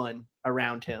won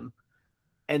around him.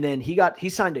 And then he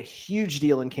signed a huge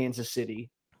deal in Kansas City.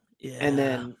 Yeah. And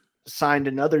then signed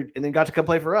another and then got to come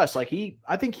play for us. I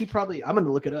think he probably, I'm going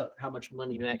to look it up how much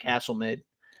money Matt Castle made.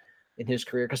 in his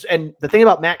career. And the thing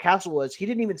about Matt Castle was he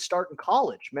didn't even start in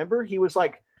college. Remember, he was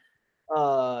like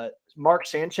Mark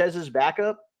Sanchez's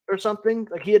backup or something.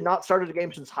 Like he had not started a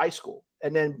game since high school,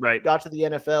 and then got to the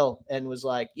NFL and was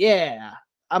like, "Yeah,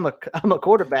 I'm a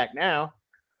quarterback now."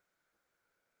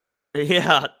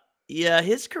 Yeah, yeah.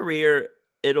 His career,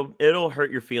 it'll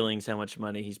hurt your feelings how much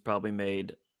money he's probably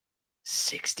made.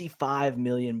 $65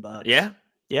 million. Yeah.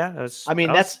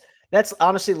 That's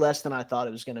honestly less than I thought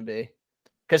it was going to be,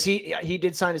 because he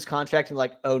did sign his contract in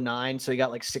like 2009, so he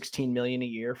got like $16 million a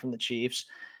year from the Chiefs.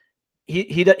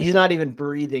 He's not even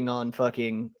breathing on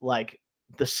fucking like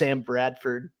the Sam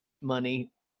Bradford money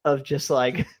of just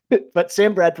like, but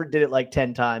Sam Bradford did it like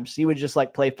 10 times. He would just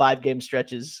like play 5-game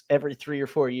stretches every 3 or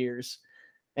 4 years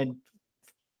and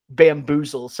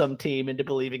bamboozle some team into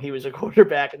believing he was a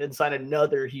quarterback and then sign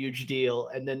another huge deal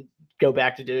and then go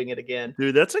back to doing it again.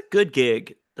 Dude, that's a good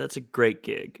gig. That's a great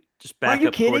gig. Just back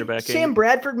up quarterbacking. Sam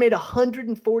Bradford made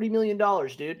 $140 million,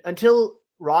 dude. Until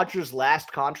Rodgers'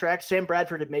 last contract, Sam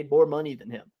Bradford had made more money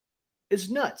than him. It's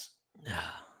nuts.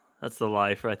 That's the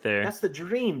life right there. That's the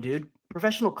dream, dude.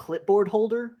 Professional clipboard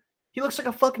holder. He looks like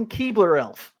a fucking Keebler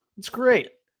elf. It's great.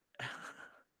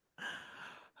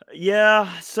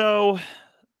 Yeah, so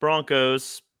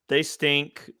Broncos, they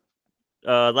stink.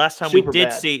 Last time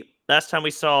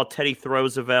we saw Teddy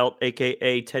Roosevelt,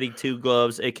 aka Teddy Two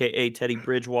Gloves, aka Teddy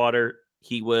Bridgewater.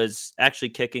 He was actually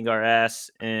kicking our ass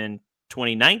in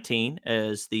 2019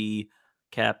 as the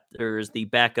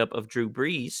backup of Drew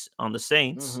Brees on the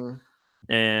Saints. Mm-hmm.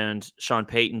 And Sean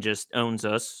Payton just owns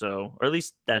us, so, or at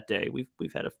least that day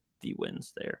we've had a few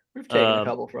wins there. We've taken a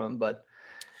couple from, but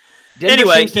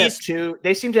Denver anyway,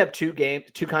 they seem to have two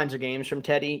kinds of games from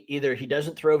Teddy. Either he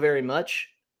doesn't throw very much,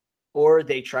 or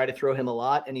they try to throw him a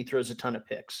lot and he throws a ton of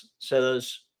picks. So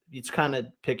it's kind of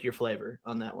pick your flavor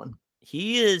on that one.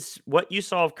 He is what you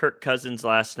saw of Kirk Cousins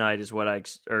last night is what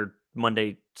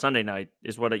Sunday night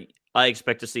is what I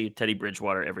expect to see Teddy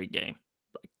Bridgewater every game.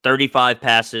 35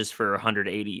 passes for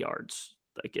 180 yards.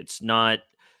 Like it's not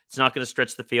going to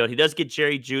stretch the field. He does get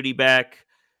Jerry Jeudy back.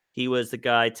 He was the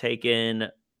guy taken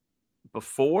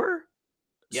before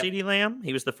CeeDee Lamb.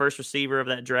 He was the first receiver of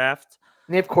that draft.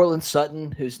 And they have Cortland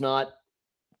Sutton, who's not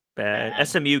bad.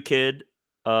 SMU kid.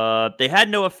 They had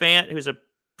Noah Fant, who's a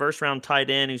first-round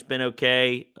tight end who's been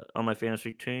okay on my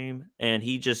fantasy team, and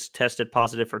he just tested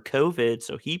positive for COVID,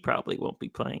 so he probably won't be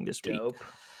playing this week.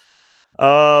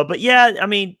 But yeah, I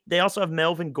mean, they also have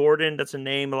Melvin Gordon. That's a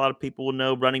name a lot of people will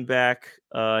know, running back,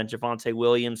 and Javonte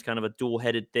Williams, kind of a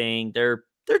dual-headed thing. They're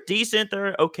decent.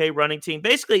 They're okay running team.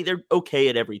 Basically, they're okay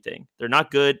at everything. They're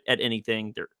not good at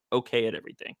anything. They're okay at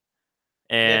everything.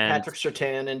 And Patrick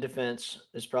Surtain in defense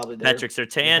is probably Patrick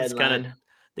Surtain's kind of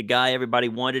the guy everybody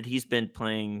wanted. He's been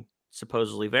playing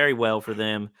supposedly very well for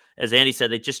them. As Andy said,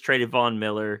 they just traded Von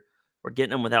Miller. We're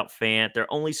getting them without Fant.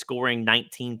 They're only scoring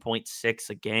 19.6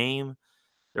 a game.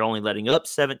 They're only letting up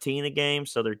 17 a game,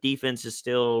 so their defense is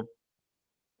still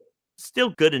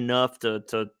good enough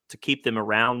to keep them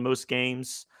around most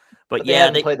games. But they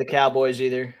haven't played the Cowboys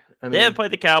either. They haven't played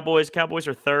the Cowboys. Cowboys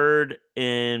are third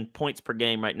in points per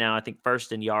game right now. I think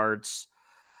first in yards.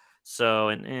 So,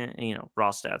 and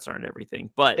raw stats aren't everything,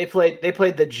 but they played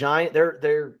the Giants.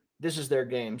 This is their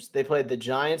games. They played the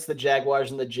Giants, the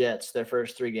Jaguars, and the Jets their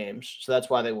first 3 games. So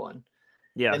that's why they won.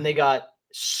 Yeah. And they got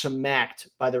smacked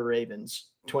by the Ravens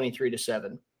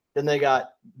 23-7. Then they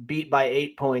got beat by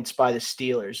 8 points by the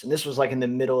Steelers. And this was like in the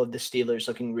middle of the Steelers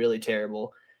looking really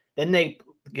terrible. Then they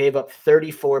gave up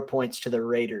 34 points to the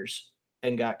Raiders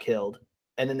and got killed.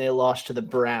 And then they lost to the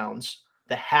Browns,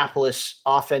 the hapless,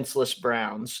 offenseless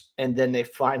Browns. And then they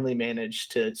finally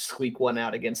managed to squeak one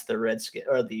out against the Redskins,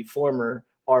 or the former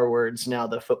R words, now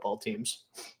the football teams.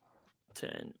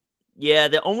 10. Yeah,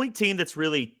 the only team that's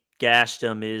really gashed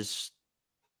them is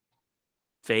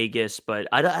Vegas, but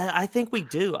I think we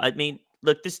do. I mean,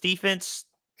 look, this defense,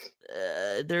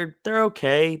 they're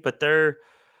okay, but they're,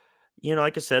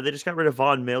 like I said, they just got rid of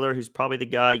Von Miller, who's probably the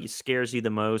guy who scares you the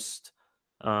most.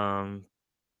 They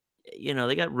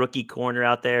got rookie corner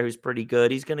out there who's pretty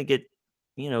good. He's going to get,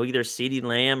 either CeeDee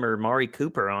Lamb or Mari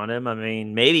Cooper on him. I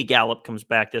mean, maybe Gallup comes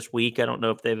back this week. I don't know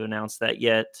if they've announced that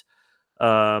yet.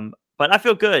 But I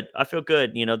feel good.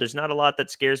 There's not a lot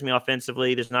that scares me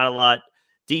offensively. There's not a lot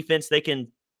defense.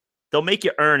 They'll make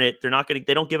you earn it.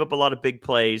 They don't give up a lot of big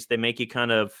plays. They make you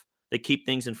they keep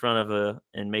things in front of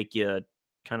and make you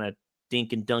kind of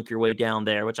dink and dunk your way down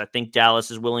there, which I think Dallas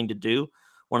is willing to do.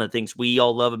 One of the things we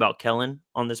all love about Kellen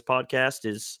on this podcast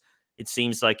is it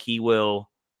seems like he will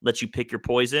let you pick your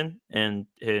poison and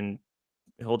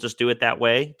he'll just do it that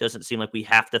way. Doesn't seem like we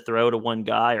have to throw to one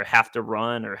guy or have to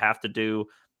run or have to do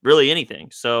really anything.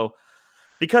 So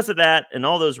because of that and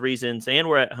all those reasons, and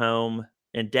we're at home,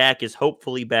 and Dak is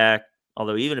hopefully back.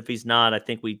 Although even if he's not, I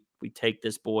think we take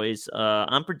this, boys.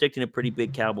 I'm predicting a pretty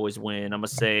big Cowboys win. I'm gonna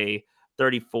say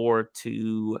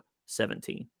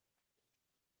 34-17.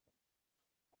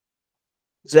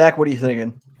 Zach, what are you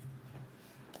thinking?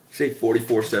 Say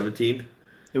 44-17.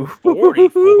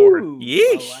 44.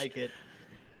 Yeesh. I like it.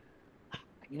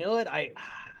 You know what? I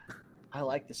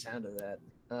like the sound of that.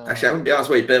 Actually, I'm gonna be honest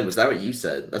with you, Ben. Was that what you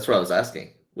said? That's what I was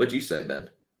asking. What'd you say, Ben?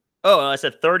 Oh, I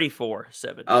said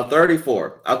 34-17. Oh,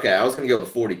 34. Okay, I was gonna go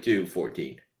with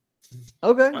 42-14. Okay.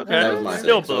 That was my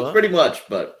Still thing. So blow. it's pretty much,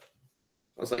 but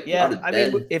I was like, Yeah, how did I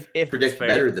Ben mean, if predict fair.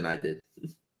 better than I did?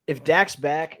 if Dak's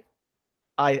back,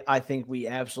 I think we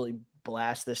absolutely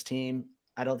blast this team.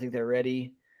 I don't think they're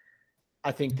ready.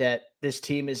 I think that this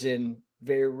team is in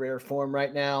very rare form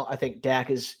right now. I think Dak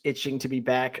is itching to be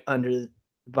back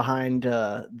behind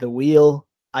the wheel.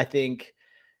 I think,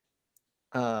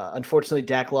 unfortunately,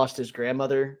 Dak lost his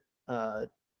grandmother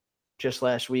just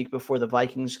last week before the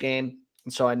Vikings game.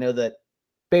 And so I know that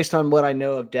based on what I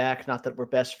know of Dak, not that we're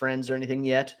best friends or anything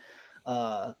yet,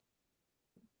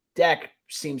 Dak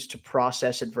seems to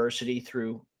process adversity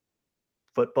through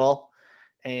football.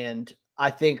 And I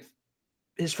think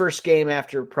his first game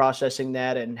after processing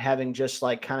that and having just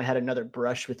like kind of had another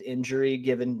brush with injury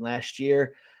given last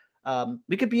year,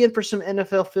 we could be in for some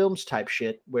NFL films type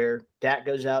shit where Dak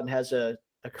goes out and has a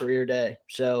career day.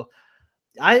 So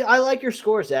I like your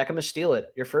score, Zach. I'm going to steal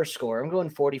it. Your first score. I'm going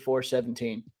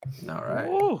 44-17. All right.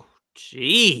 Oh,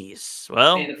 jeez.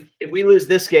 Well, Man, if we lose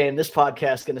this game, this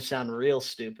podcast is going to sound real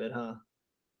stupid, huh?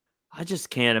 I just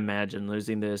can't imagine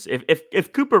losing this.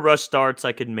 If Cooper Rush starts,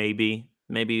 I could maybe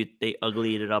they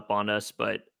uglied it up on us.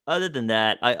 But other than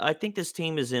that, I think this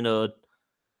team is in a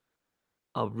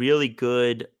really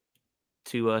good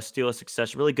to steal a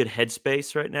success, really good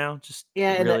headspace right now. Just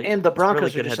Yeah, really, and the just Broncos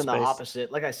really are good just in the headspace.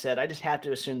 opposite. Like I said, I just have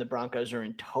to assume the Broncos are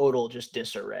in total just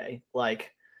disarray.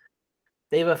 Like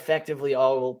they've effectively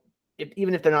all,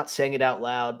 even if they're not saying it out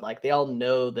loud, like they all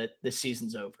know that this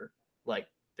season's over. Like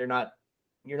you're not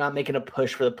making a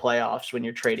push for the playoffs when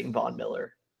you're trading Von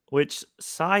Miller. Which,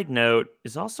 side note,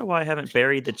 is also why I haven't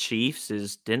buried the Chiefs.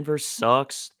 Is Denver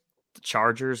sucks. The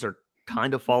Chargers are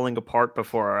kind of falling apart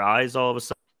before our eyes all of a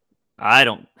sudden. I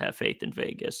don't have faith in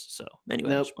Vegas. So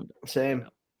anyway, I Nope, just wanted to same. point that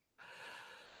out.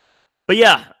 But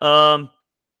yeah,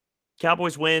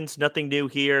 Cowboys wins. Nothing new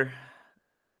here.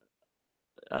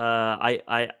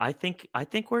 I think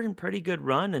we're in pretty good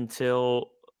run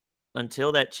until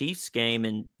that Chiefs game,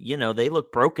 and they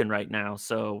look broken right now.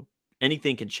 So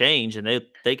anything can change, and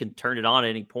they can turn it on at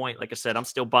any point. Like I said, I'm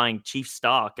still buying Chiefs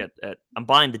stock I'm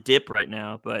buying the dip right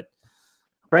now, but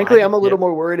Frankly, I'm a little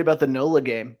more worried about the NOLA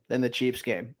game than the Chiefs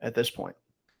game at this point.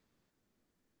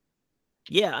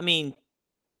 Yeah, I mean,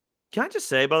 can I just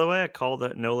say, by the way, I called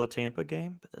that NOLA Tampa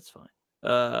game, but that's fine.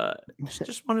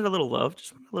 Just wanted a little love.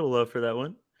 Just wanted a little love for that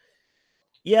one.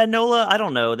 Yeah, NOLA, I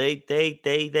don't know. They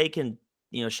can,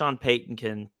 Sean Payton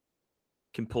can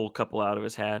pull a couple out of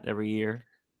his hat every year.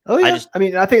 Oh yeah. I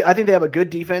mean, I think they have a good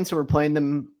defense, and we're playing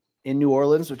them in New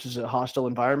Orleans, which is a hostile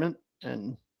environment,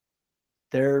 and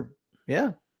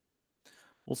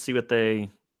we'll see what they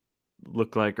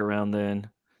look like around then.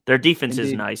 Their defense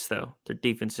is Indeed. nice, though. Their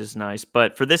defense is nice.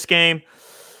 But for this game,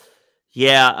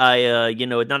 yeah,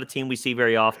 not a team we see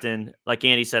very often. Like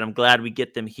Andy said, I'm glad we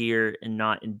get them here and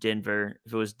not in Denver.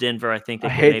 If it was Denver, I think they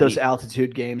could hate those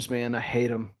altitude games, man. I hate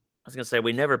them. I was going to say,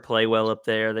 we never play well up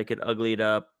there. They could ugly it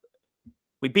up.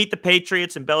 We beat the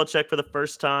Patriots and Belichick for the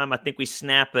first time. I think we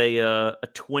snap a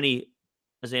 20,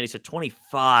 as Andy said,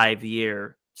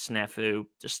 25-year snafu.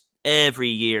 Just every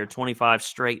year, 25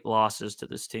 straight losses to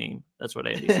this team. That's what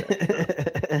Andy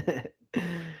said.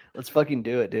 Let's fucking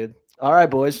do it, dude. All right,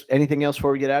 boys. Anything else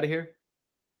before we get out of here?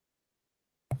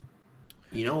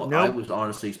 Nope. I was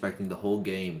honestly expecting the whole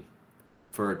game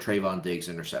for a Trayvon Diggs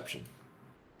interception.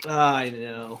 I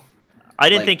know. I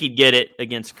didn't think he'd get it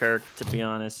against Kirk, to be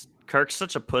honest. Kirk's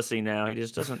such a pussy now. He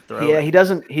just doesn't throw it.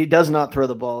 He does not throw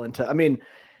the ball into. I mean,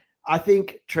 I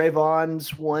think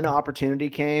Trayvon's one opportunity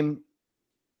came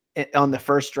on the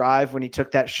first drive when he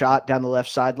took that shot down the left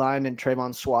sideline and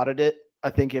Trayvon swatted it. I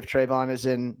think if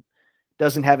Trayvon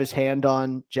doesn't have his hand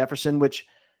on Jefferson, which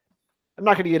I'm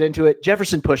not going to get into it.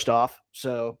 Jefferson pushed off.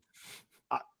 So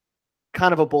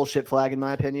kind of a bullshit flag in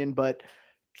my opinion, but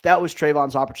that was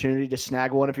Trayvon's opportunity to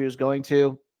snag one if he was going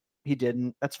to. He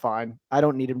didn't. That's fine. I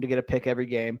don't need him to get a pick every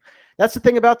game. That's the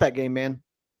thing about that game, man.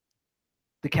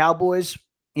 The Cowboys,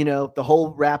 the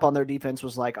whole rap on their defense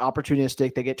was like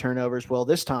opportunistic. They get turnovers. Well,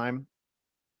 this time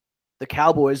the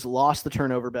Cowboys lost the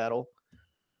turnover battle.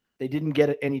 They didn't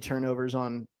get any turnovers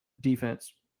on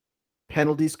defense.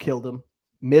 Penalties killed them.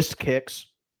 Missed kicks.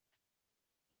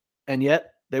 And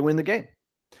yet they win the game.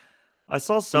 I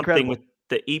saw something Incredible. with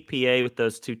the EPA with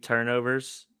those 2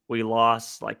 turnovers. We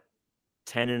lost like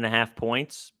 10.5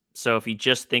 points. So if you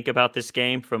just think about this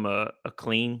game from a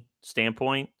clean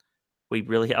standpoint, we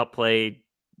really outplayed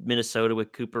Minnesota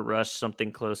with Cooper Rush,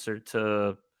 something closer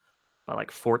to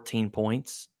like 14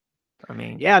 points. I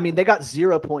mean, Yeah, I mean, they got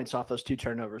 0 points off those 2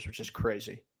 turnovers, which is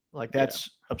crazy. Like, that's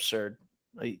absurd.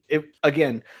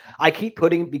 Again, I keep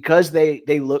putting, because they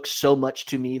look so much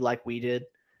to me like we did,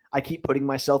 I keep putting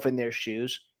myself in their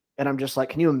shoes. And I'm just like,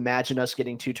 can you imagine us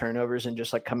getting 2 turnovers and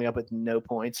just like coming up with no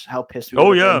points? How pissed we oh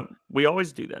would've yeah, been. we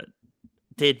always do that.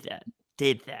 Did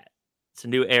that. It's a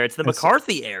new era. It's the That's-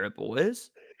 McCarthy era, boys.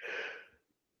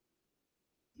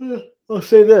 I'll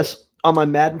say this. On my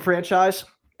Madden franchise,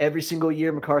 every single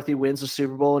year McCarthy wins the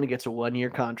Super Bowl and he gets a 1-year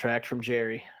contract from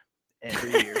Jerry.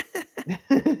 Every year.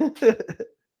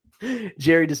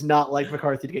 Jerry does not like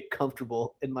McCarthy to get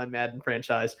comfortable in my Madden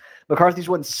franchise. McCarthy's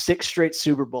won 6 straight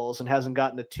Super Bowls and hasn't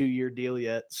gotten a 2-year deal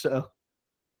yet. So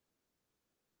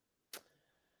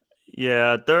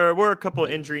Yeah, there were a couple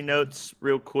injury notes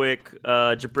real quick.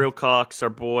 Jabril Cox, our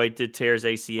boy, did tear his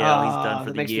ACL. He's done for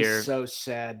that the makes year. me so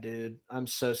sad, dude. I'm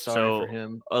so sorry for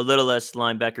him. A little less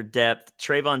linebacker depth.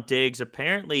 Trayvon Diggs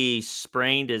apparently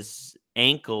sprained his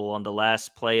ankle on the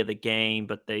last play of the game,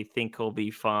 but they think he'll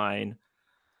be fine.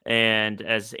 And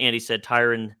as Andy said,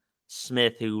 Tyron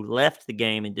Smith, who left the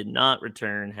game and did not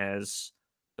return, has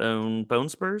bone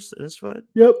spurs in his foot.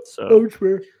 Yep. So,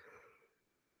 spur.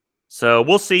 so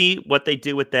we'll see what they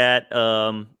do with that.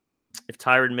 If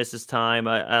Tyron misses time,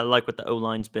 I like what the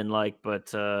O-line's been like,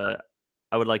 but I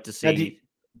would like to Now, see.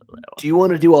 do you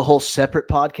want to do a whole separate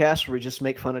podcast where we just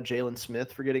make fun of Jalen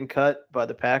Smith for getting cut by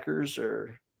the Packers?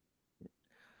 Or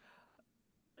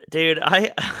dude,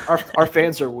 our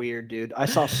fans are weird, dude. I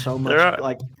saw so much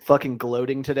like fucking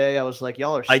gloating today. I was like,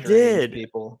 y'all are strange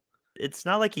people. It's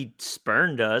not like he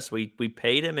spurned us. We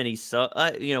paid him, and he saw.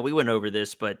 We went over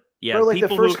this, but yeah, Bro, like people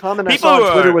the first who, comment I people saw who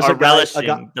on Twitter was are a guy,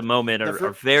 relishing the moment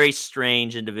are very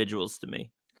strange individuals to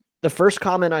me. The first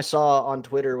comment I saw on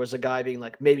Twitter was a guy being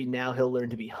like, maybe now he'll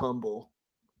learn to be humble.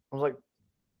 I was like,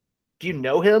 do you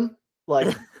know him?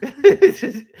 Like,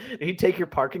 did he take your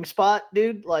parking spot,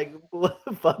 dude? Like, what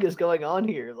the fuck is going on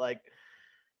here? Like,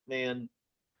 man,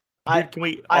 I hope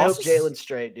Jalen's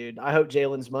straight, dude. I hope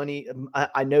Jalen's money.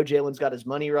 I know Jalen's got his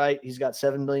money right. He's got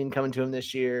 $7 million coming to him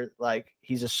this year. Like,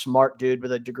 he's a smart dude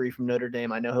with a degree from Notre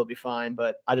Dame. I know he'll be fine,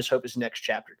 but I just hope his next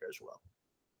chapter goes well.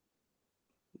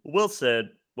 Well said.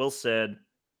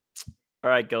 All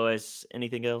right, guys.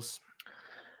 Anything else?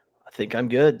 I think I'm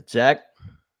good. Zach?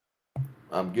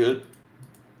 I'm good.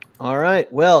 All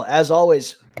right. Well, as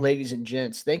always, ladies and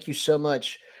gents, thank you so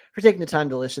much for taking the time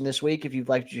to listen this week. If you've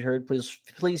liked what you heard,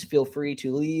 please feel free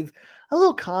to leave a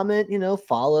little comment,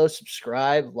 follow,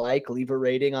 subscribe, leave a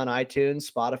rating on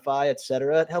iTunes, Spotify,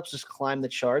 etc. It helps us climb the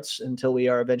charts until we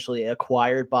are eventually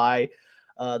acquired by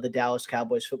the Dallas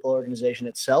Cowboys football organization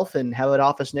itself and have an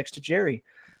office next to Jerry.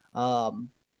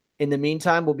 In the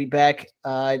meantime, we'll be back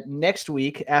next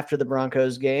week after the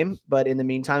Broncos game. But in the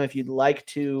meantime, if you'd like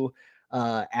to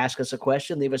ask us a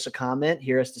question, leave us a comment,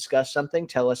 hear us discuss something,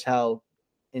 tell us how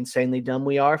insanely dumb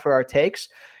we are for our takes,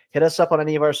 hit us up on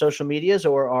any of our social medias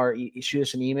or shoot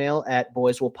us an email at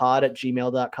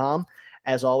boyswillpod@gmail.com.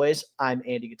 As always, I'm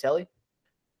Andy Gatelli.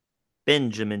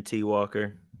 Benjamin T.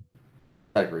 Walker.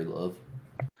 Zachary Love.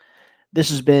 This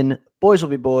has been Boys Will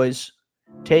Be Boys.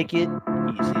 Take it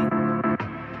easy.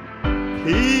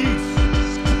 Peace.